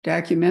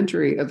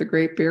documentary of the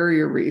Great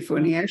Barrier Reef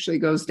when he actually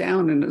goes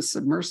down in a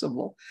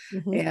submersible.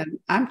 And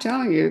I'm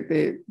telling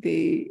you,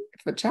 the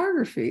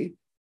photography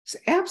is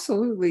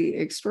absolutely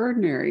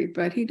extraordinary,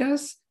 but he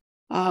does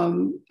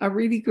a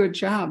really good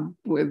job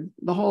with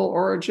the whole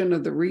origin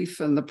of the reef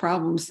and the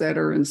problems that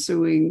are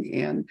ensuing.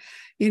 And,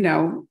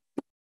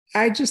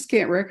 I just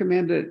can't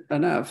recommend it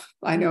enough.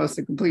 I know it's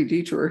a complete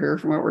detour here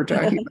from what we're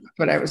talking about,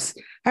 but I was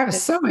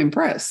so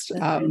impressed.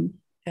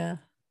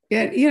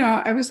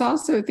 Yeah, I was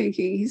also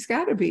thinking he's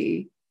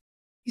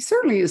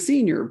certainly a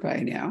senior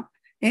by now.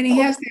 And he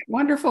has that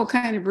wonderful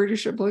kind of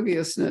British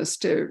obliviousness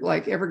to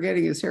like ever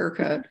getting his hair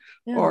cut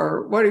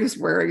or what he's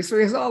wearing. So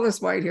he has all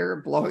this white hair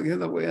blowing in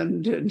the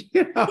wind. And,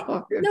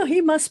 No,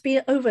 he must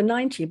be over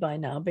 90 by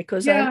now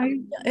because I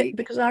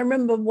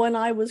remember when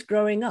I was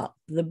growing up,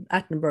 the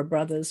Attenborough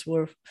brothers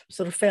were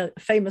sort of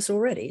famous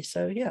already.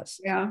 So,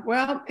 yes. Yeah,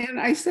 well, and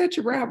I said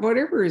to Rob,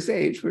 whatever his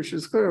age, which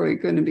was clearly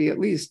going to be at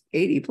least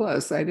 80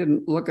 plus, I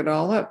didn't look it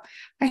all up.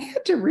 I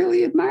had to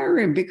really admire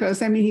him because,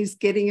 he's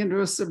getting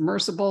into a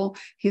submersible.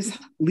 He's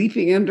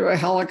leaping into a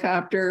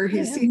helicopter.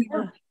 He's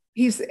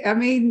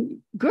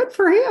good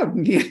for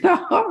him. It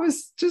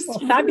was just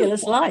a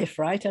fabulous life,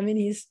 right?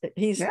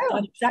 He's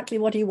done exactly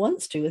what he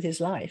wants to with his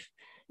life.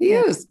 He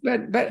is,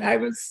 but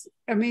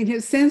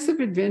his sense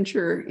of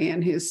adventure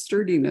and his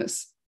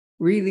sturdiness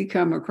really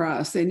come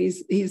across, and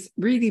he's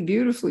really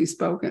beautifully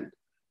spoken.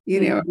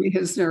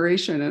 His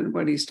narration and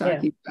what he's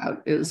talking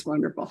about is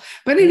wonderful.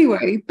 But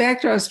anyway,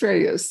 back to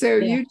Australia. So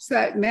you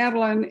said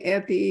Madeleine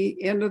at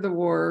the end of the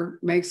war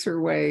makes her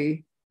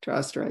way to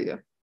Australia.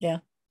 Yeah.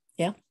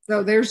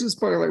 So there's a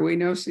spoiler. We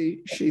know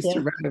she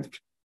survived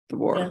the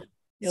war.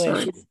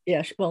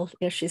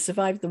 She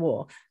survived the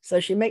war. So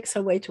she makes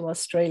her way to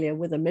Australia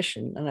with a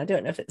mission. And I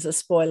don't know if it's a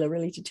spoiler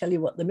really to tell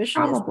you what the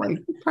mission is.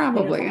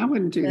 Probably. I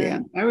wouldn't do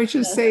that. I would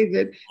just say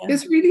that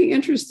it's really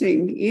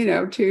interesting,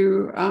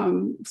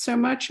 to so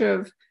much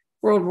of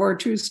World War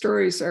II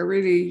stories are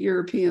really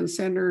European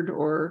centered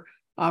or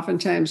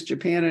oftentimes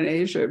Japan and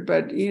Asia,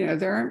 but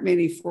there aren't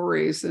many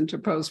forays into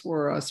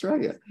post-war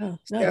Australia.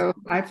 So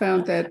I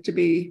found that to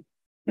be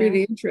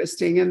really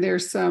interesting. And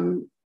there's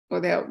some,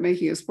 without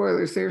making a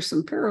spoilers, there's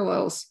some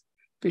parallels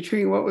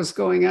between what was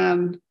going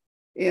on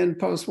in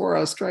post-war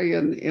Australia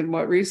and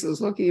what Rhys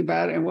is looking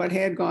about and what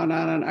had gone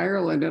on in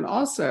Ireland. And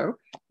also,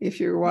 if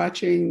you're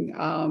watching,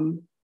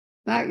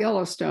 not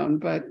Yellowstone,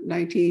 but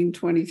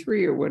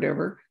 1923 or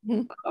whatever,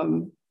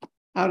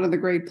 out of the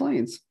Great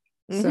Plains.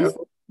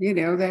 So, you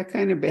know, that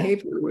kind of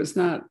behavior was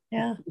not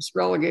just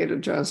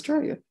relegated to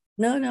Australia.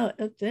 No,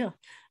 yeah.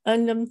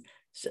 And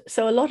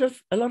so a lot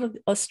of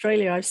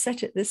Australia, I've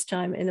set it this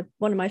time in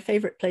one of my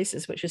favorite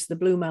places, which is the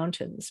Blue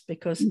Mountains,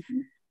 because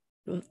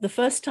the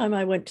first time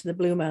I went to the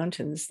Blue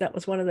Mountains, that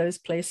was one of those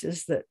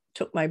places that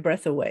took my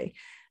breath away.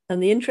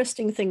 And the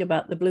interesting thing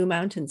about the Blue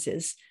Mountains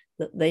is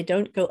that they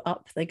don't go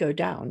up, they go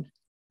down.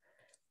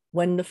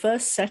 When the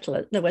first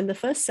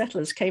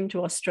settlers came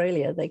to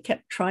Australia, they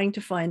kept trying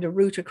to find a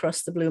route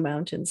across the Blue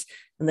Mountains,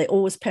 and they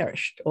always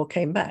perished or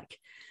came back.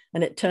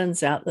 And it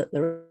turns out that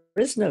there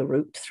is no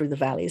route through the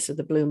valleys of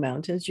the Blue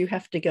Mountains. You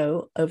have to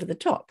go over the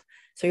top.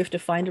 So you have to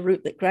find a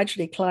route that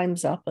gradually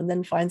climbs up and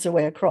then finds a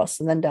way across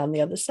and then down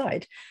the other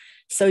side.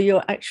 So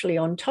you're actually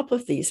on top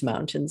of these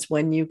mountains.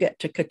 When you get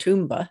to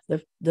Katoomba,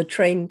 the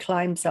train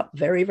climbs up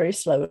very, very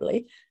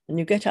slowly, and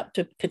you get up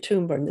to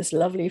Katoomba and this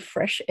lovely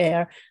fresh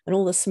air and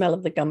all the smell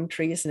of the gum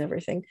trees and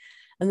everything.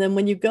 And then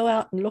when you go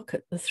out and look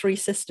at the Three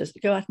Sisters,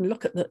 go out and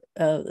look at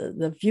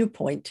the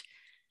viewpoint,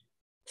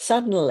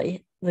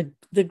 suddenly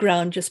the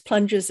ground just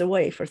plunges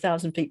away for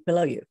 1,000 feet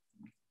below you.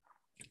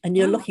 And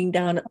you're looking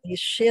down at these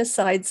sheer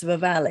sides of a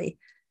valley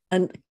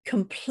and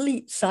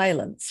complete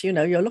silence. You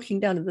know, you're looking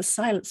down and the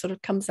silence sort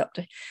of comes up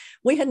to.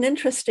 We had an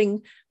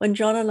interesting, when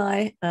John and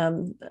I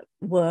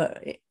were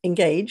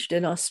engaged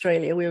in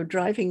Australia, we were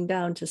driving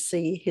down to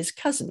see his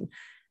cousin,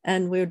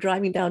 and we were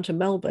driving down to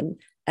Melbourne,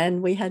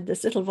 and we had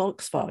this little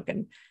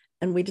Volkswagen,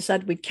 and we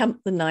decided we'd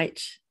camp the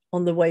night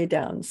on the way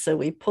down. So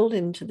we pulled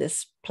into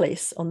this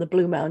place on the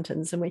Blue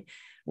Mountains, and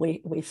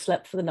we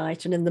slept for the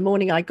night. And in the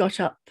morning I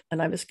got up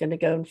and I was going to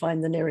go and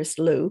find the nearest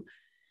loo.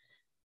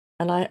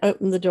 And I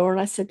opened the door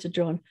and I said to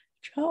John,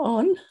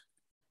 there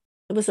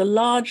was a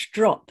large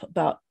drop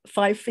about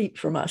 5 feet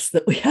from us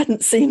that we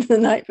hadn't seen the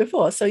night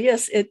before. So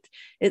yes,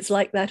 it's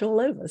like that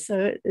all over.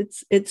 So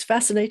it's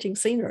fascinating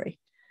scenery.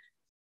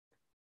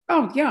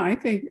 Oh yeah, I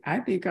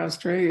think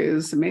Australia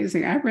is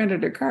amazing. I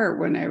rented a car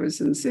when I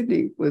was in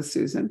Sydney with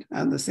Susan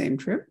on the same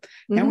trip,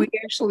 and we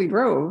actually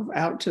drove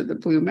out to the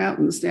Blue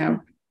Mountains.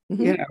 Now,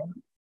 you know,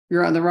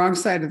 you're on the wrong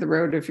side of the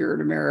road if you're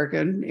an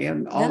American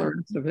and all the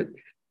rest of it.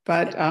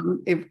 But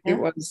it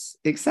was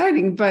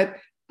exciting. But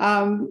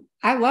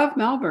I love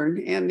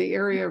Melbourne and the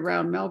area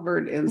around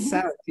Melbourne and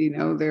South. You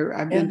know,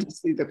 I've been to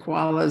see the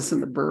koalas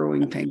and the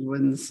burrowing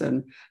penguins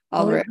and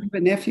all the rest. I have a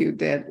nephew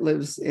that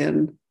lives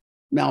in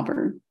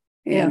Melbourne,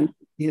 and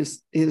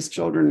his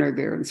children are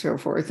there and so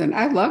forth. And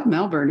I love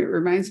Melbourne. It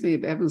reminds me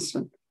of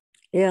Evanston.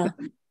 Yeah.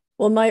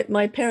 Well,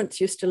 my parents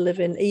used to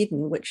live in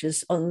Eden, which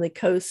is on the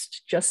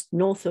coast just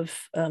north of,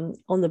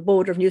 on the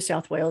border of New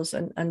South Wales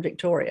and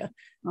Victoria.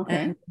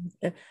 Okay.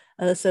 And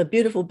it's a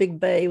beautiful big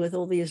bay with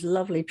all these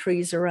lovely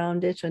trees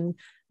around it. And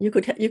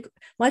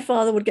my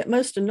father would get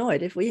most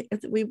annoyed if we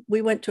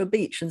went to a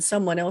beach and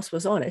someone else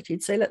was on it.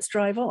 He'd say, let's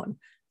drive on.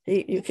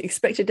 He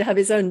expected to have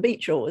his own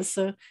beach always.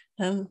 So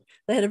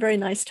they had a very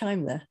nice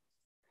time there.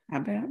 I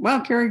bet.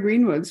 Well, Carrie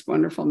Greenwood's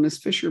wonderful Miss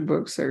Fisher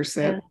books are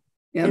set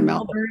in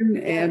Melbourne,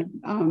 and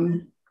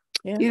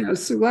you know,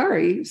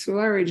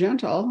 Sulari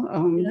Gentle,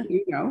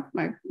 you know,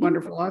 my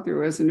wonderful author who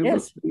has a new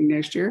book coming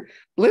next year,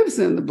 lives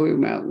in the Blue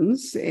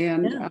Mountains,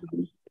 and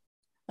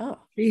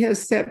she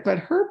has set, but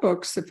her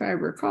books, if I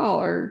recall,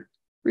 are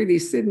really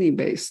Sydney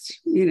based,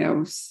 you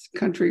know,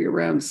 country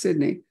around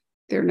Sydney.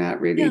 They're not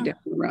really down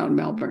around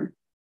Melbourne.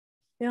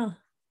 Yeah.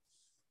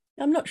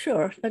 I'm not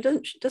sure.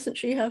 Doesn't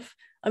she have?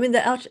 I mean,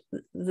 they're out.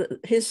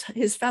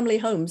 His family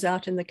home's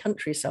out in the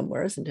country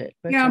somewhere, isn't it?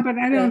 But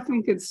I don't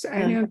think it's.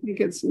 I don't think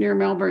it's near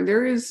Melbourne.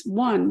 There is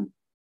one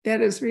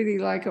that is really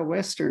like a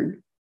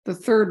Western. The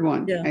third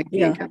one, I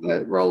think, of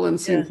the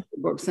Roland Sinclair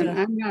books, and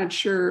I'm not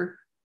sure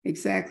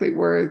exactly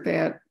where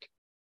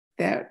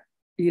that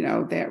you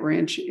know that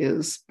ranch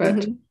is.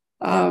 But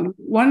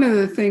one of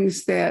the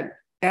things that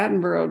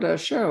Attenborough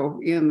does show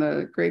in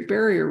the Great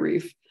Barrier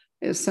Reef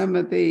is some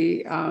of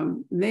the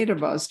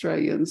native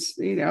Australians,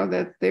 you know,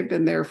 that they've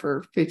been there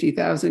for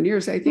 50,000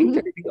 years. I think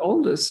they're the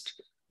oldest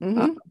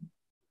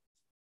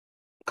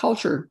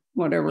culture,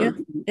 whatever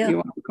you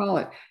want to call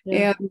it.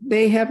 And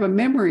they have a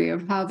memory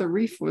of how the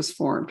reef was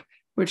formed,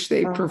 which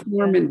they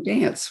perform in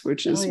dance,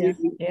 which is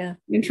really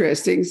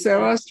interesting.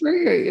 So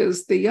Australia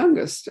is the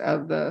youngest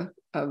of the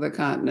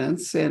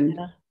continents, and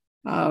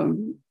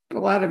a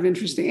lot of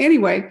interesting.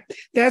 Anyway,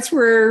 that's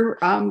where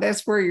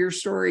your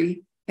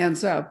story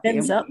ends up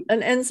with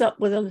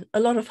a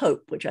lot of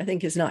hope, which I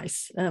think is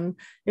nice. You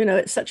know,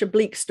 it's such a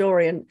bleak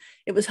story, and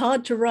it was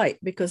hard to write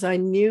because I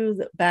knew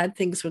that bad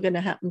things were going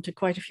to happen to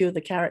quite a few of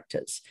the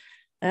characters.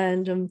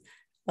 And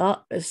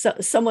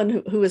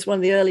someone who was one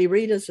of the early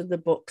readers of the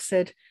book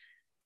said,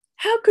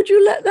 "How could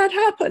you let that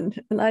happen?"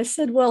 And I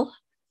said, well,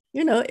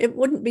 you know, it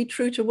wouldn't be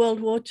true to World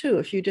War II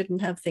if you didn't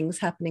have things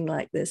happening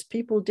like this.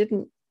 People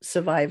didn't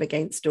survive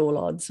against all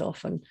odds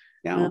often.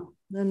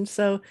 And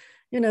so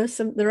you know,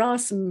 there are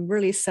some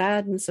really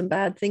sad and some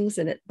bad things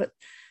in it, but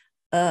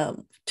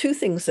two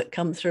things that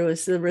come through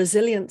is the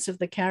resilience of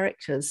the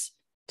characters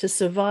to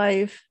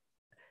survive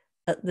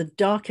at the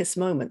darkest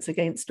moments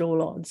against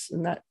all odds,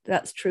 and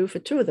that's true for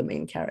two of the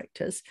main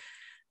characters.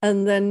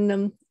 And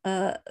then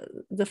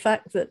the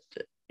fact that,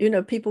 you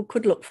know, people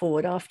could look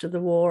forward after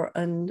the war,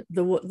 and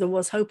there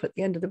was hope at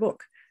the end of the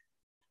book.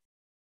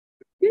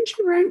 Didn't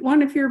you write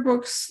one of your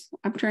books,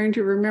 I'm trying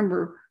to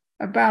remember,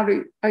 about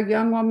a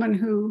young woman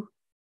who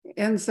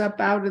ends up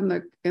out in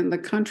the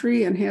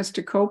country and has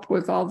to cope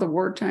with all the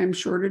wartime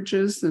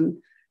shortages, and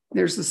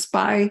there's a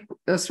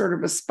sort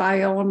of a spy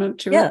element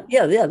to it?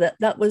 Yeah.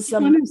 That was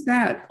What is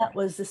that? That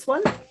was this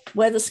one,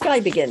 Where the Sky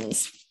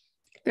Begins.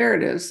 There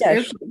it is.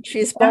 Yeah,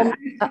 she's bombed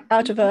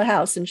out of her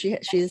house, and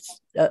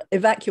she's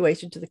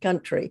evacuated to the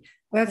country.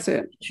 That's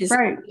it. She's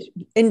right.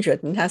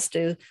 injured and has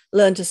to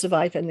learn to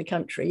survive in the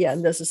country. Yeah,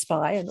 and there's a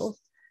spy and all.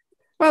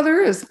 Well,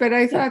 there is, but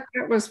I thought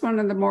that was one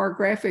of the more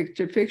graphic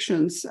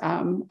depictions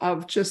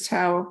of just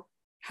how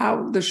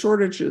the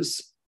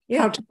shortages,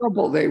 how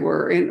terrible they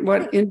were, and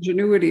what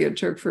ingenuity it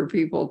took for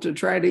people to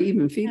try to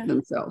even feed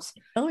themselves.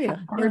 Oh, yeah.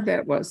 How hard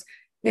that was.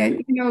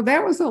 And, you know,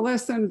 that was a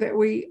lesson that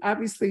we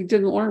obviously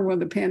didn't learn when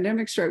the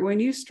pandemic struck.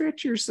 When you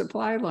stretch your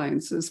supply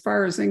lines as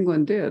far as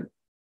England did,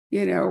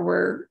 you know,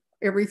 where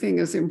everything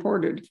is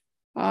imported,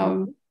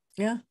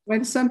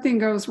 when something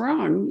goes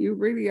wrong, you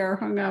really are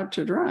hung out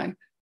to dry.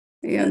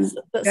 And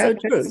that's so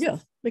true. Yeah,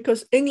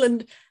 because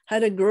England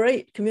had a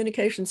great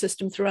communication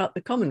system throughout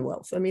the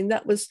Commonwealth. I mean,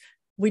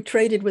 we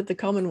traded with the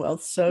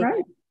Commonwealth.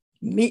 So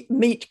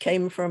meat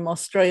came from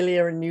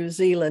Australia and New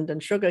Zealand,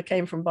 and sugar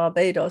came from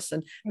Barbados,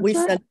 and we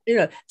sent, you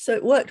know, so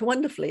it worked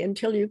wonderfully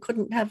until you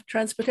couldn't have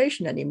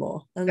transportation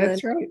anymore. And then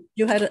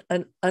you had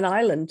an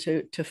island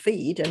to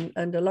feed,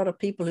 and a lot of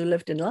people who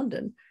lived in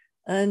London,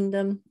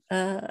 and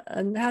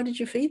how did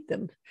you feed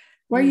them?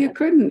 Well, you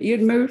couldn't.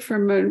 You'd moved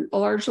from a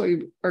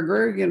largely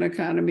agrarian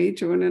economy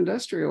to an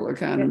industrial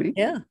economy.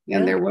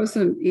 And there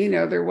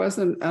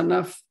wasn't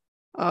enough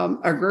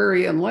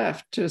agrarian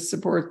left to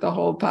support the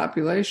whole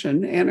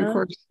population. And of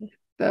course,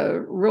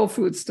 the real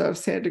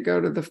foodstuffs had to go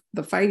to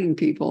the fighting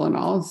people and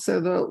all. So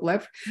the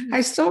left,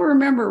 I still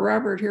remember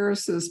Robert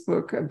Harris's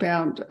book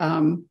about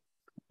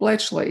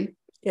Bletchley.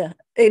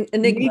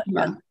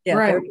 Enigma.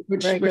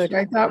 Which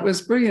I thought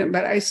was brilliant,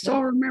 but I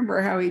still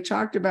remember how he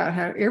talked about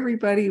how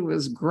everybody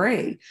was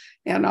gray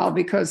and all,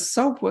 because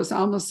soap was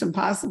almost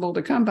impossible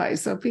to come by.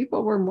 So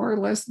people were more or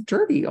less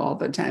dirty all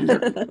the time.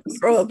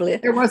 Probably.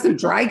 There wasn't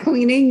dry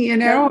cleaning, you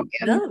know,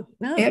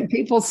 and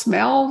people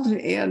smelled,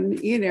 and,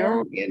 you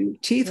know, and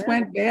teeth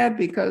went bad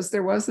because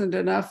there wasn't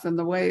enough in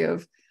the way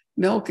of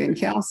milk and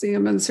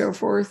calcium and so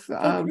forth.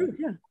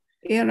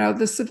 You know,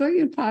 the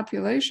civilian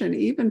population,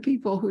 even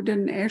people who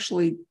didn't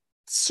actually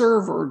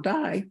serve or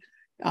die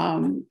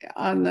in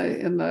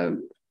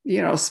the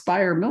you know,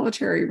 spire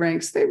military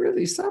ranks, they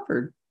really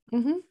suffered.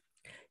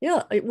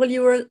 Yeah, well,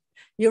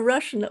 your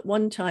ration at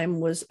one time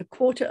was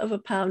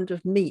 1/4 pound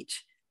of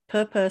meat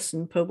per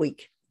person per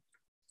week.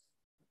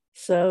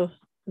 So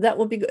that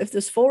would be, if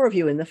there's 4 of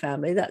you in the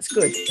family, that's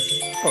good.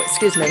 Oh,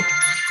 excuse me.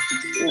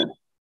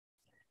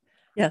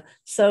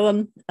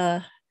 So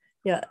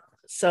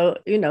So,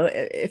 you know,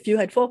 if you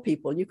had 4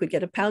 people, you could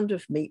get 1 pound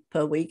of meat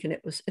per week. And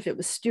if it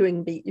was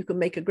stewing meat, you could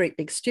make a great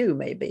big stew,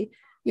 maybe.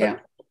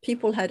 But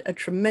people had a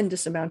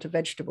tremendous amount of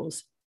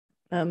vegetables.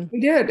 We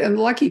did. And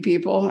lucky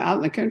people out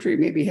in the country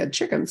maybe had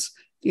chickens,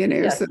 you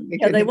know. So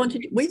they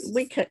wanted,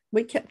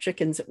 we kept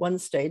chickens at one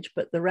stage,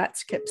 but the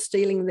rats kept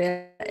stealing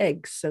their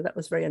eggs. So that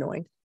was very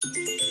annoying.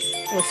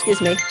 Oh,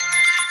 excuse me.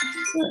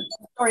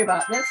 Sorry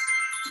about this.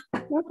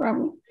 No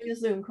problem.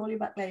 Zoom, call you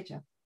back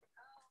later.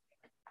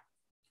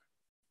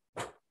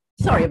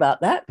 Sorry about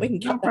that. We can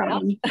cut that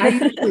out.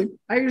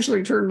 I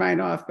usually turn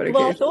mine off, but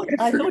I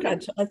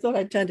thought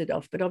I turned it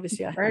off, but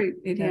obviously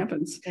it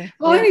happens.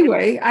 Well,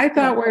 anyway, I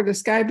thought Where the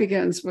Sky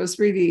Begins was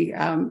really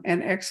an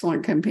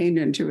excellent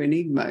companion to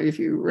Enigma. If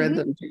you read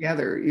them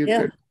together, you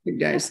could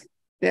recognize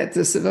that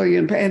the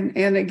civilian,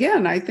 and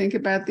again, I think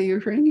about the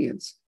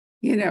Ukrainians.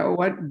 You know,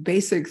 what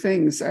basic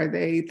things are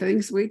they?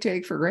 Things we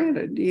take for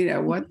granted. You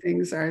know, what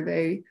things are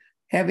they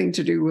having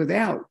to do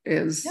without?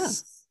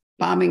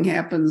 Bombing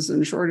happens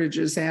and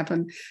shortages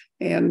happen.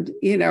 And,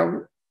 you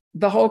know,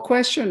 the whole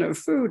question of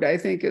food, I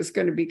think, is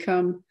going to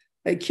become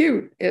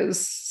acute as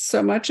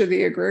so much of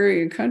the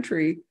agrarian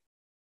country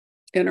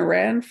in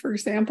Iran, for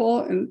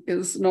example,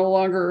 is no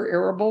longer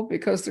arable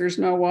because there's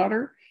no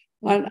water.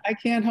 And I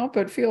can't help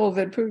but feel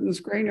that Putin's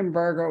grain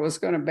embargo is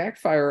going to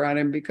backfire on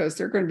him, because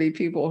there are going to be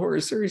people who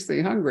are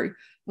seriously hungry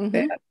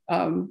that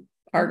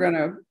are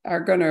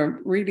going to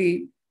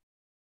really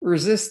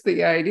resist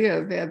the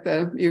idea that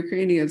the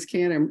Ukrainians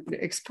can't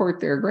export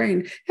their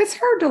grain. It's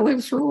hard to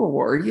live through a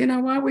war. You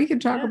know what? We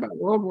can talk about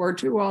World War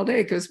II all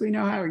day because we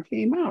know how it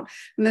came out.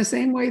 In the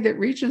same way that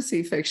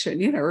Regency fiction,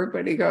 you know,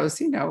 everybody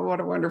goes, you know, what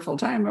a wonderful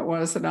time it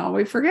was and all.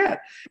 We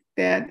forget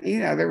that,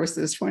 there was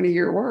this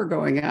 20-year war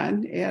going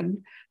on.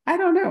 And I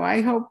don't know.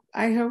 I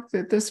hope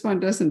that this one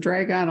doesn't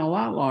drag on a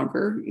lot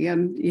longer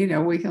and,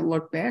 we can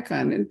look back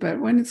on it. But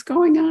when it's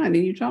going on and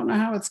you don't know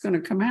how it's going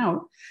to come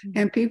out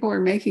and people are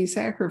making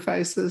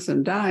sacrifices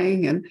and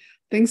dying and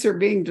things are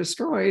being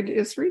destroyed,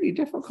 it's really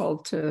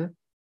difficult to,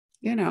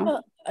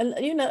 Well,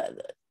 and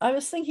I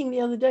was thinking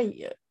the other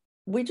day,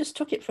 we just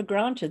took it for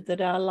granted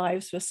that our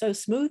lives were so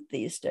smooth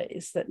these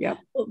days that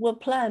we'll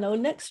plan,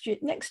 next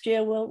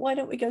year, well, why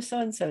don't we go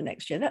so-and-so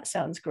next year? That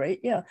sounds great.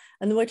 Yeah.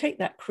 And then we'll take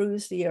that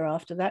cruise the year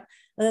after that.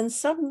 And then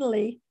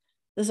suddenly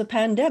there's a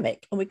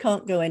pandemic and we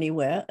can't go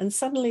anywhere. And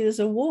suddenly there's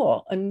a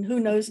war and who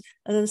knows?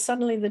 And then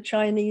suddenly the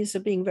Chinese are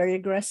being very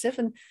aggressive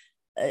and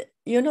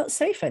you're not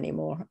safe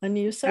anymore. And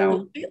you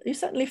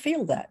certainly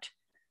feel that.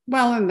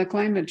 Well, and the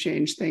climate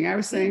change thing, I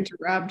was saying to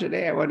Rob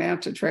today, I went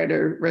out to try to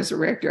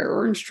resurrect our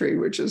orange tree,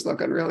 which is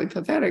looking really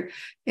pathetic.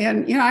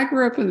 And, I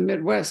grew up in the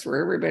Midwest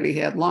where everybody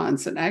had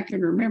lawns, and I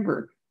can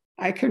remember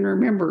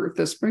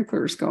the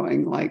sprinklers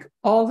going like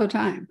all the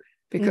time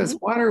because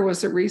water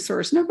was a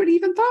resource. Nobody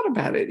even thought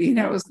about it.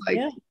 It was like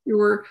you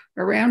were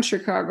around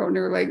Chicago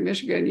near Lake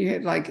Michigan, you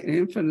had like an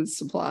infinite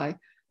supply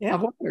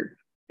of water.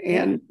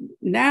 And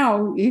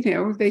now,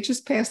 they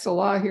just passed a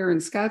law here in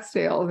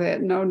Scottsdale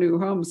that no new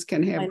homes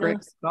can have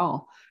grass at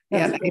all.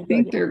 That's and I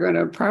think they're going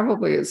to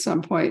probably at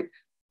some point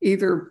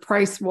either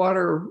price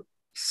water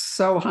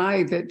so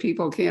high that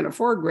people can't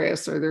afford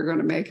grass, or they're going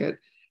to make it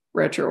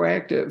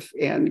retroactive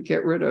and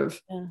get rid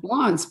of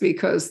lawns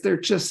because there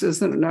just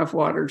isn't enough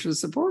water to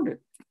support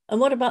it. And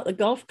what about the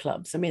golf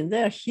clubs? I mean,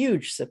 they're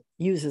huge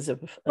users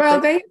of.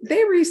 Well, they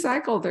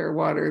recycle their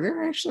water.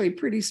 They're actually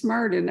pretty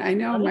smart. And I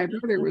know my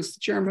brother was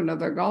chairman of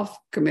the golf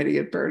committee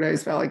at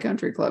Paradise Valley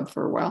Country Club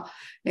for a while,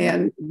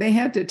 and they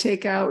had to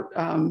take out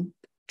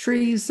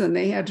trees and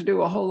they had to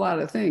do a whole lot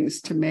of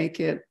things to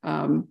make it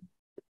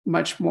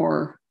much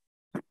more,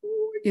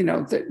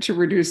 to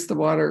reduce the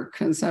water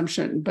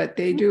consumption. But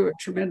they do a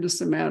tremendous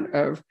amount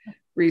of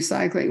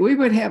recycling. We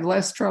would have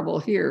less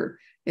trouble here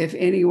if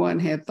anyone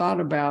had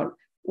thought about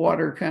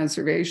water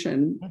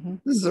conservation.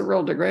 This is a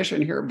real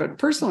digression here, but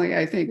personally,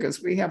 I think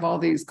as we have all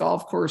these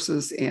golf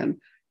courses and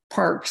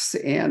parks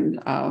and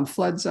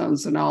flood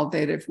zones and all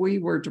that, if we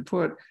were to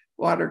put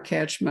water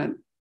catchment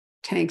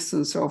tanks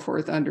and so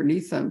forth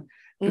underneath them,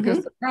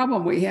 because the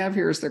problem we have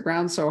here is the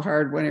ground's so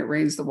hard when it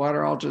rains, the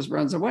water all just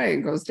runs away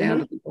and goes down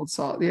to the Old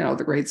Salt,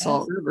 the Great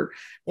Salt River.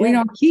 We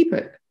don't keep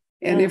it.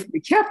 And if we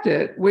kept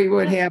it, we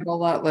would have a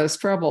lot less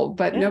trouble.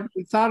 But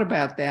nobody thought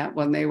about that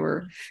when they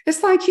were,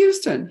 it's like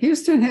Houston.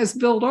 Houston has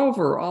built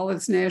over all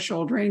its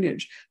natural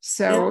drainage.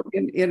 So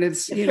it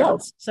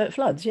floods. So it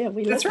floods. Yeah,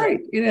 that's right.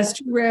 In its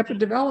too rapid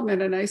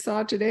development. And I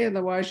saw today in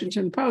the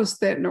Washington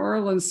Post that New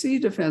Orleans sea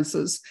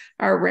defenses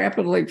are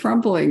rapidly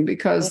crumbling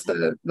because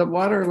the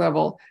water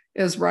level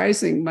is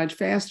rising much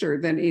faster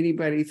than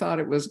anybody thought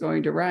it was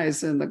going to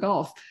rise in the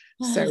Gulf.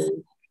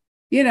 So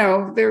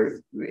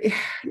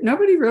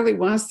nobody really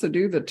wants to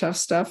do the tough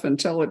stuff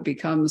until it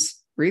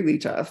becomes really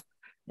tough.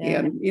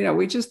 And,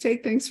 we just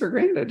take things for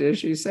granted,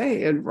 as you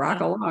say, and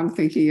rock along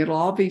thinking it'll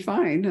all be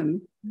fine.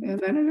 And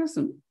then it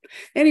isn't.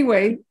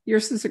 Anyway,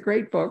 yours is a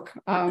great book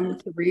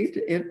to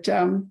read.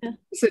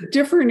 It's a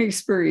different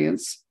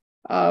experience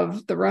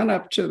of the run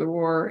up to the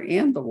war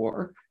and the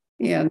war.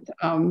 And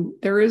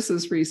there is,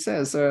 as Rhys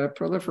says, a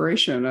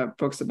proliferation of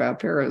books about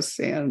Paris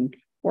and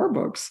war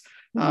books.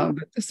 But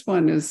this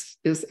one is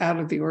out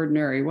of the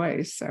ordinary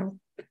way. So,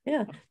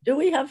 do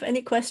we have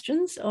any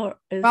questions? Or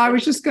I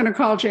was just going to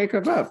call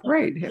Jacob up.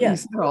 Right. Having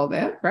said all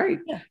that. Right.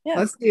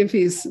 Let's see if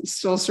he's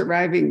still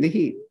surviving the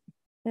heat.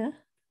 Yeah.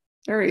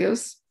 There he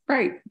is.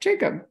 Right.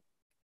 Jacob.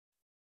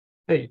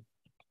 Hey.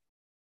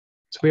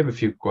 So we have a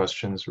few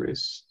questions,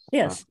 Rhys.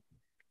 Yes.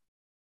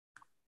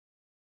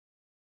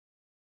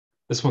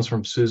 This one's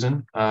from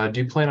Susan. Do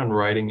you plan on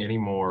writing any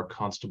more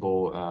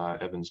Constable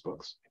Evans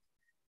books?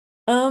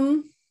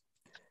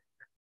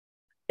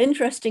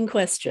 Interesting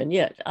question.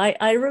 Yeah,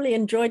 I really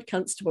enjoyed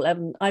Constable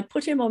Evan. I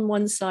put him on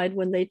one side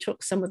when they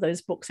took some of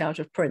those books out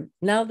of print.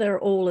 Now they're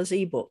all as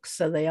ebooks,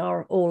 so they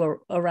are all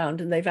around,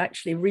 and they've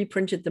actually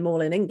reprinted them all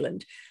in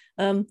England.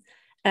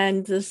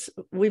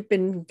 We've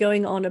been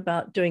going on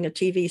about doing a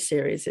TV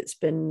series. It's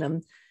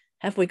been,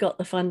 have we got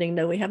the funding?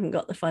 No, we haven't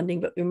got the funding,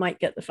 but we might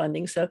get the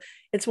funding. So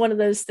it's one of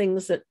those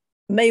things that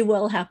may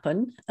well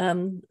happen.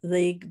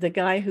 The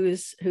guy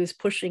who's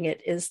pushing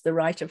it is the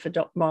writer for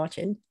Doc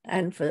Martin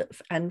and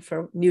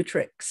for New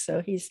Tricks.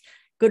 So he's a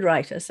good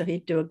writer, so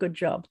he'd do a good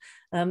job.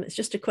 It's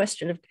just a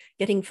question of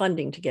getting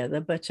funding together.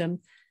 But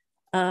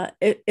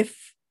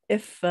if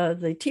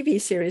the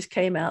TV series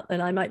came out, then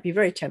I might be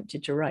very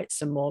tempted to write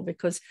some more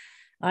because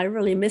I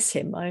really miss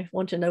him. I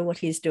want to know what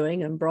he's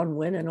doing, and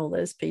Bronwyn and all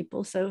those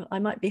people. So I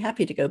might be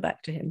happy to go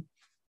back to him.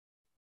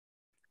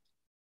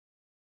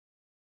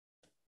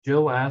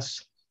 Jill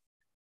asks,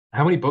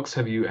 how many books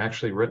have you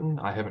actually written?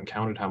 I haven't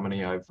counted how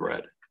many I've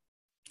read.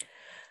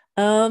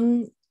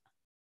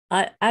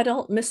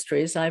 Adult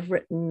mysteries, I've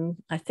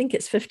written, I think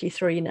it's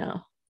 53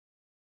 now.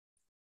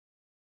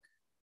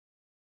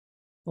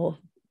 Or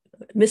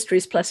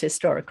mysteries plus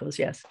historicals,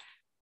 yes.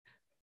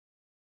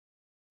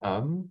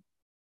 Do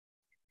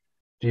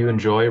you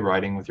enjoy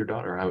writing with your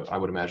daughter? I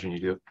would imagine you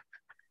do.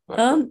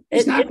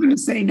 He's not going to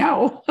say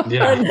no.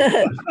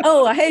 Yeah.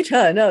 Oh, I hate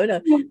her. No.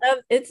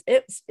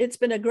 It's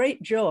been a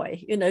great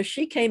joy. You know,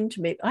 she came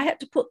to me. I had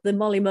to put the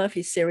Molly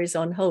Murphy series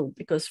on hold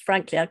because,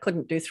 frankly, I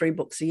couldn't do 3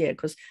 books a year.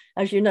 Because,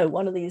 as you know,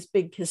 one of these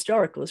big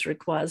historicals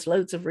requires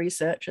loads of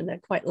research, and they're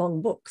quite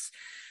long books.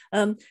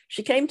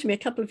 She came to me a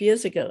couple of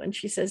years ago, and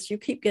she says, "You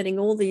keep getting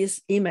all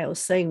these emails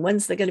saying,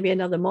 when's there going to be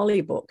another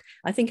Molly book?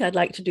 I think I'd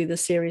like to do the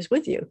series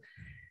with you."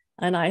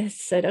 And I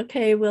said,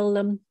 "Okay,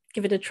 we'll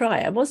give it a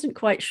try." I wasn't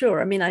quite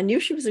sure. I mean, I knew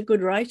she was a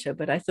good writer,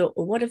 but I thought,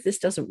 well, what if this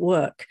doesn't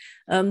work?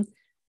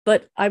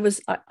 But I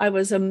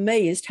was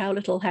amazed how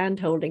little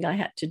hand-holding I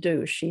had to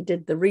do. She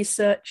did the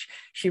research.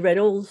 She read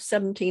all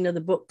 17 of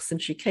the books,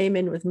 and she came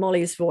in with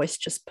Molly's voice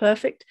just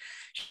perfect.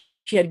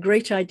 She had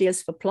great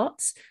ideas for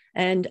plots.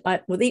 And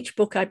with each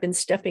book, I've been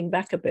stepping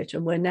back a bit,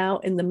 and we're now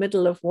in the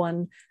middle of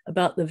one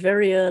about the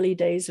very early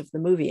days of the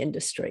movie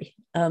industry,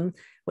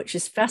 which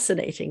is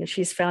fascinating. And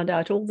she's found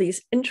out all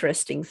these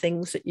interesting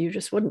things that you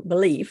just wouldn't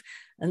believe.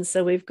 And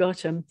so we've got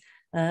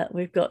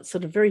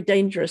sort of very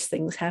dangerous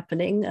things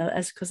happening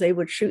because they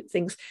would shoot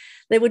things.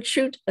 They would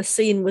shoot a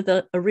scene with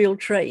a real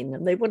train,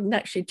 and they wouldn't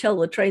actually tell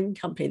the train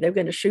company they were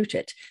going to shoot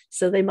it.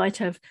 So they might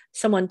have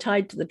someone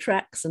tied to the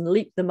tracks and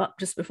leap them up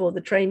just before the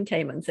train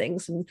came and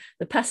things, and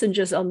the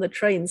passengers on the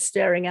train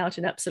staring out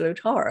in absolute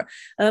horror.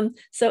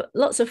 So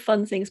lots of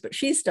fun things, but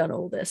she's done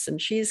all this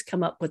and she's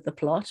come up with the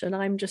plot, and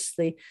I'm just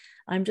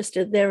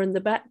there in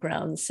the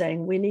background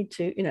saying, we need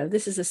to,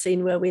 this is a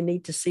scene where we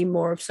need to see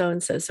more of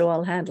so-and-so, so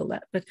I'll handle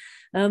that. But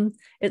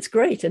it's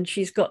great. And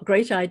she's got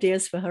great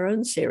ideas for her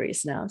own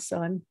series now.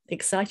 So I'm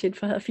excited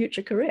for her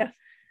future career.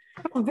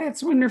 Oh,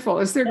 that's wonderful.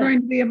 Is there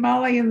going to be a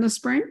Molly in the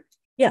spring?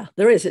 Yeah,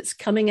 there is. It's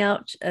coming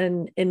out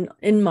in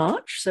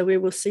March. So we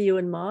will see you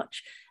in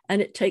March.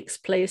 And it takes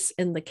place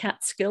in the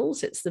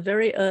Catskills. It's the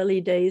very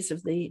early days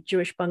of the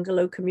Jewish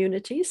bungalow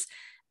communities.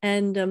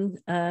 And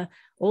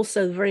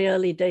also the very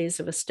early days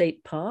of a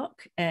state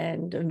park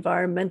and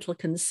environmental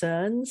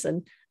concerns.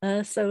 And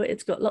so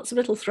it's got lots of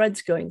little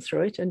threads going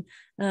through it, and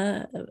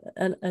a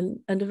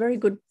very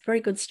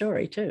good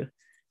story too.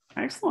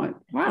 Excellent.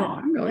 Wow. Yeah.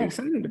 I'm really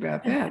excited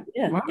about that.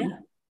 Yeah. Wow.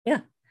 Yeah.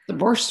 The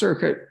Borscht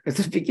circuit at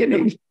the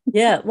beginning.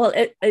 Yeah. Well,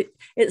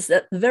 it's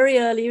at the very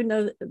early,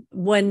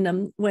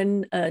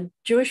 when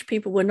Jewish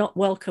people were not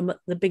welcome at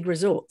the big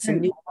resorts.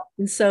 And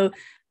so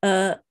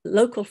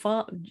local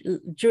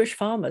Jewish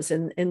farmers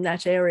in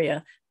that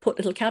area put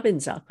little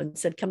cabins up and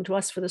said, come to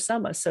us for the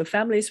summer. So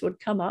families would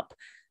come up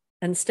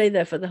and stay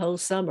there for the whole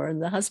summer,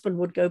 and the husband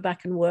would go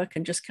back and work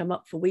and just come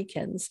up for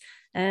weekends.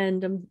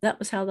 And that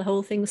was how the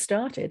whole thing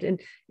started. And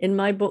in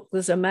my book,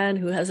 there's a man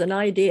who has an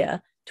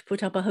idea to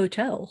put up a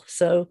hotel.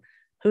 So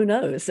who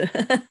knows?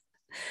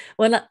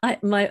 Well,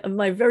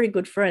 my very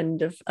good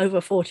friend of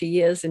over 40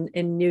 years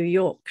in New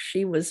York,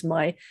 she was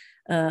the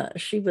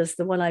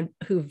one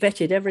who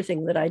vetted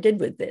everything that I did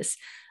with this.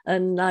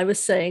 And I was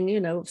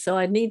saying, so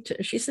I need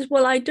to, she says,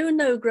 well, I do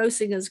know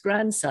Grossinger's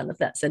grandson, if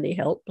that's any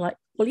help. Like,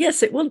 well,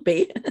 yes, it will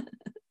be.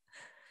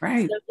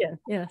 Right. So,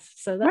 yeah.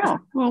 So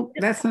that's,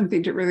 that's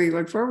something to really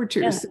look forward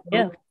to.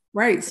 Yeah.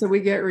 Right. So we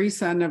get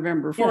Rhys on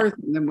November 4th,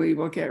 and then we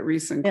will get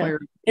Rhys and Claire.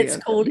 It's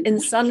called In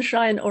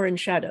Sunshine or in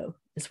Shadow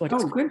is what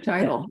it's called. Good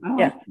title.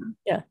 Yeah.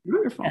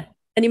 Wonderful. Yeah.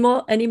 Any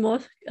more?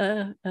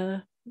 Yeah,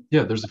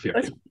 there's a few.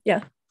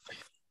 Yeah.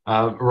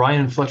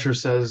 Ryan Fletcher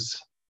says,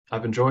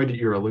 I've enjoyed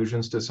your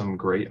allusions to some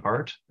great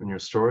art in your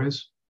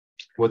stories.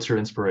 What's your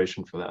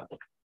inspiration for that?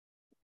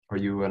 Are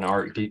you an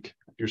art geek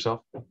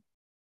yourself?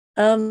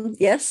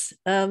 Yes.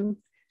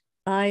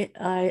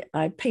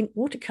 I paint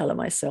watercolor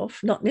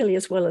myself, not nearly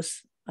as well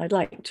as I'd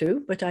like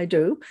to, but I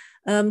do.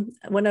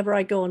 Whenever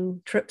I go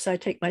on trips, I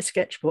take my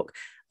sketchbook.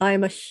 I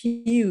am a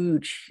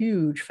huge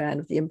fan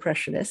of the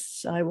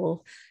Impressionists. I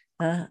will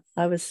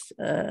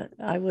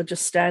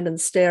just stand and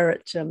stare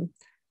at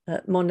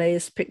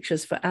Monet's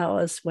pictures for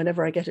hours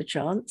whenever I get a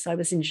chance. I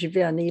was in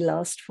Giverny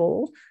last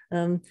fall,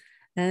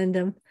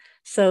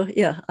 so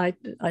yeah, I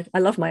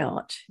love my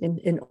art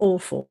in all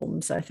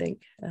forms. I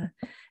think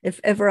if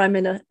ever I'm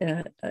in a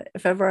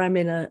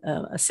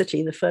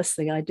city, the first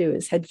thing I do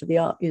is head for the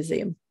art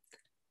museum.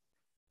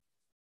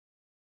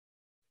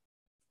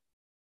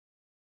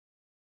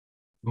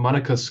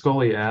 Monica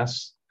Scully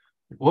asks,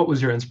 what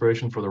was your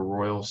inspiration for the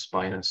Royal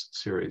Spinous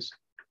series?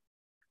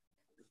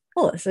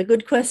 Oh, it's a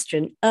good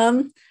question.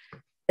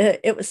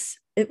 It was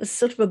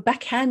sort of a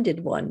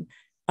backhanded one.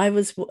 I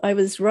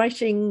was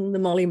writing the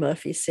Molly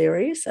Murphy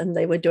series, and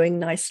they were doing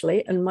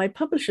nicely. And my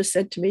publisher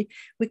said to me,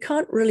 we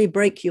can't really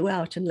break you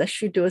out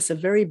unless you do us a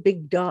very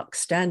big, dark,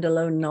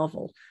 standalone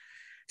novel.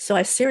 So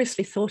I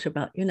seriously thought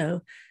about,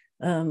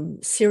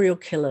 serial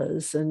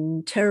killers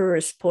and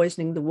terrorists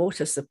poisoning the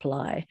water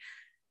supply.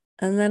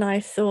 And then I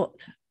thought,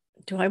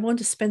 do I want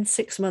to spend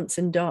 6 months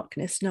in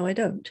darkness? No, I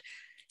don't.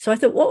 So I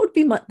thought, what would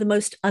be the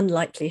most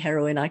unlikely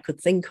heroine I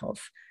could think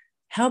of?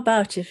 How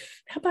about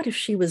if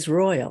she was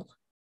royal?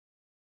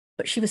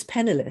 but she was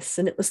penniless,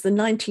 and it was the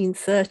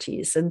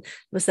 1930s, and it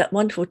was that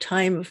wonderful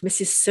time of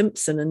Mrs.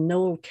 Simpson and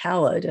Noel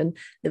Coward, and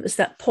it was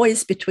that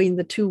poise between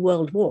the two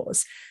world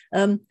wars.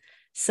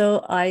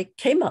 So I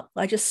came up,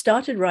 I just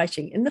started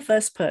writing in the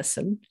first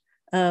person,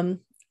 and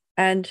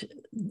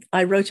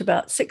I wrote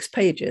about 6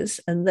 pages,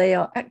 and they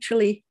are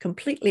actually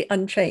completely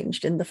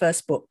unchanged in the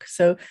first book.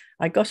 So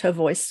I got her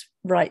voice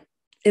right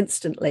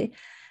instantly,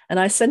 and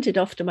I sent it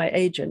off to my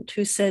agent,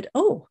 who said,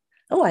 oh,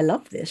 I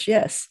love this,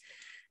 yes.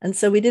 And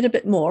so we did a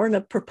bit more and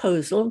a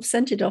proposal, and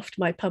sent it off to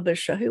my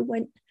publisher, who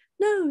went,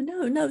 no,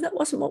 that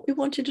wasn't what we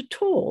wanted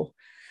at all.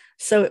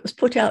 So it was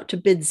put out to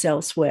bids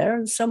elsewhere,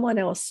 and someone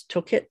else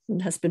took it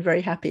and has been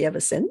very happy ever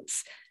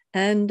since.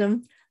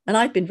 And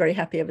I've been very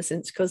happy ever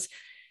since, because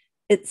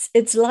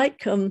it's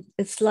like an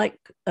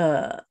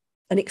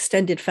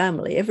extended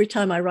family. Every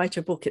time I write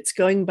a book, it's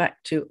going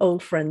back to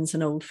old friends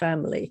and old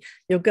family.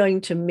 You're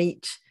going to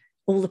meet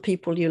all the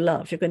people you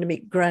love. You're going to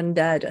meet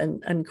Grandad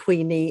and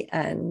Queenie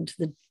and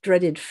the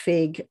dreaded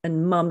Fig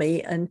and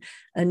Mummy, and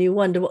you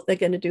wonder what they're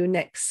going to do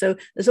next. So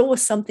there's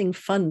always something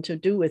fun to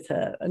do with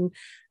her. And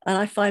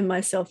I find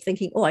myself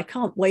thinking, oh, I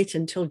can't wait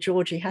until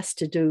Georgie has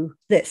to do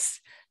this.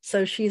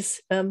 So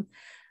she's,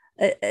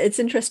 it's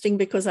interesting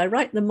because I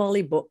write the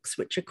Molly books,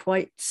 which are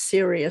quite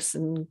serious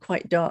and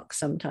quite dark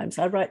sometimes.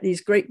 I write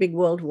these great big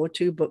World War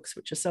II books,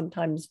 which are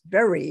sometimes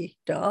very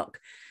dark.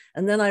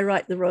 And then I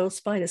write the Royal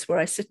Spinus, where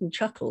I sit and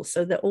chuckle.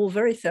 So they're all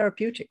very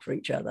therapeutic for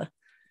each other.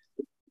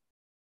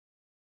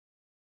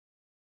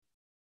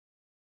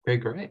 Okay,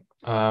 great.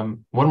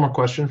 One more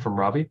question from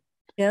Robbie.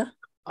 Yeah.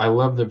 I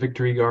love the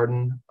Victory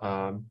Garden.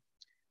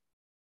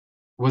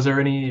 Was there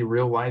any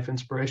real life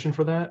inspiration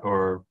for that,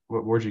 or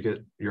where'd you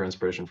get your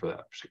inspiration for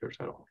that particular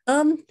title?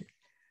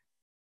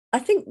 I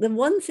think the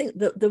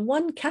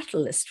one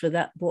catalyst for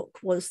that book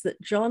was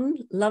that John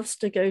loves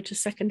to go to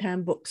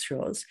secondhand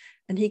bookstores,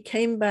 and he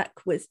came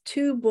back with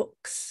 2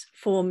 books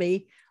for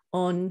me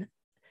on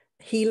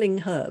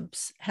healing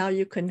herbs, how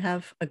you can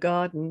have a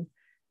garden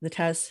that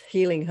has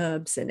healing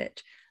herbs in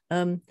it.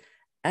 At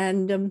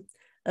the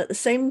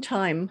same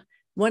time,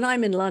 when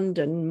I'm in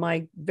London,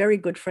 my very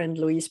good friend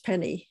Louise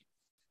Penny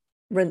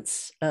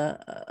rents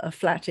a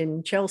flat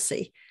in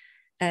Chelsea,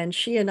 and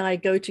she and I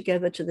go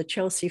together to the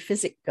Chelsea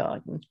Physic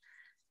Garden.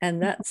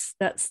 And that's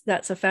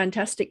a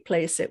fantastic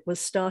place. It was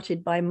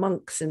started by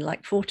monks in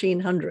like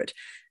 1400.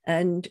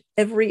 And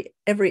every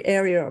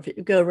area of it,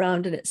 you go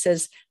around and it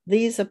says,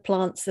 these are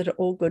plants that are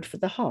all good for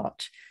the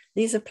heart.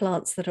 These are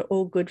plants that are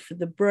all good for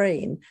the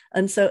brain.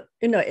 And so,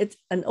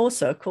 and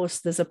also, of course,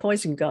 there's a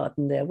poison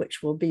garden there,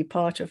 which will be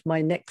part of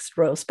my next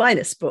Royal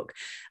Spinus book.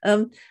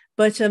 So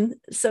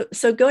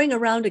going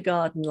around a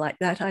garden like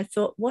that, I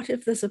thought, what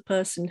if there's a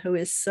person who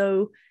is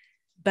so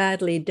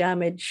badly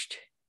damaged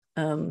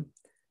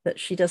that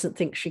she doesn't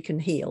think she can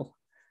heal?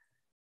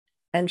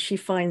 And she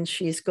finds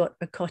she's got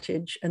a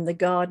cottage, and the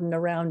garden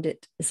around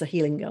it is a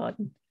healing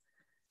garden.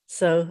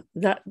 So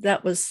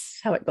that was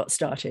how it got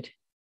started.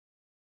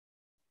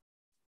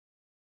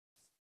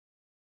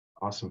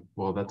 Awesome.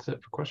 Well, that's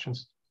it for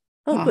questions.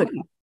 Oh, good.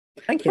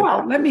 Thank you.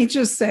 Well, let me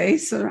just say,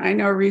 so I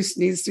know Rhys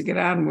needs to get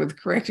on with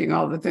correcting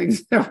all the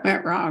things that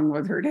went wrong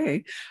with her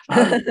day.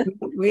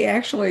 We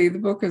actually, the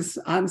book is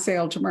on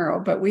sale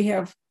tomorrow, but we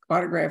have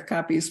autographed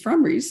copies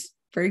from Rhys,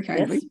 very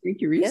kindly. Yes.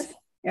 Thank you, Rhys. Yes.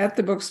 At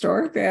the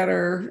bookstore that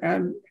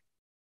are,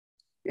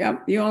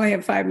 you only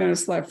have 5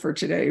 minutes left for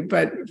today,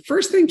 but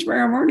first thing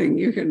tomorrow morning,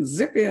 you can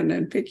zip in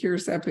and pick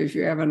yours up if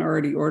you haven't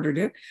already ordered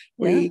it.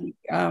 Yeah. We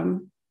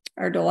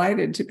are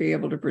delighted to be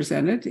able to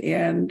present it,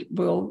 and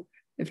we'll,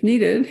 if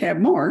needed, have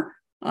more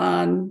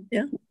on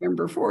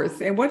November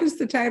 4th. And what is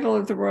the title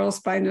of the Royal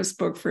Spinus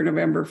book for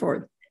November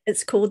 4th?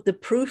 It's called The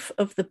Proof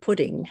of the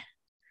Pudding.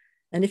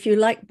 And if you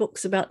like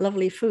books about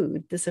lovely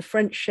food, there's a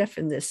French chef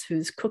in this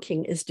whose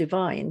cooking is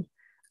divine.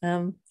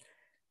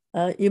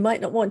 You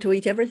might not want to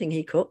eat everything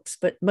he cooks,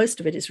 but most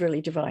of it is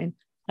really divine.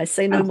 I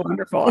say no more.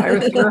 Wonderful. I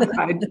was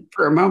terrified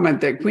for a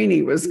moment that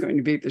Queenie was going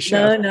to be the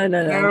chef. No.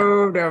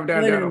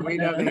 We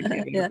know they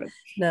can't.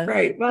 No.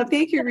 Right. Well,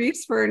 thank you,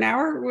 Rhys, for an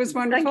hour. It was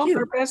wonderful.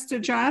 Our best to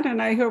John,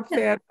 and I hope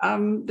that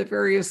the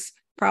various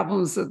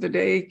problems of the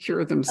day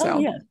cure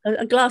themselves. Oh, yeah.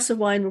 A glass of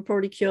wine will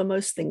probably cure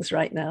most things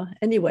right now.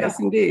 Anyway. Yes,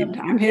 indeed.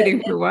 I'm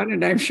heading for one,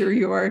 and I'm sure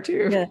you are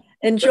too. Yeah.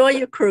 Enjoy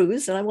your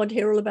cruise, and I want to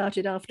hear all about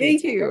it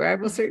afterwards. Thank you. I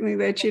will certainly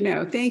let you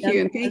know. Thank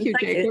you. And thank you,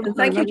 Jacob. And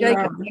thank you,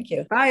 Jacob. Thank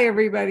you. Bye,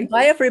 everybody.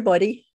 Bye, everybody.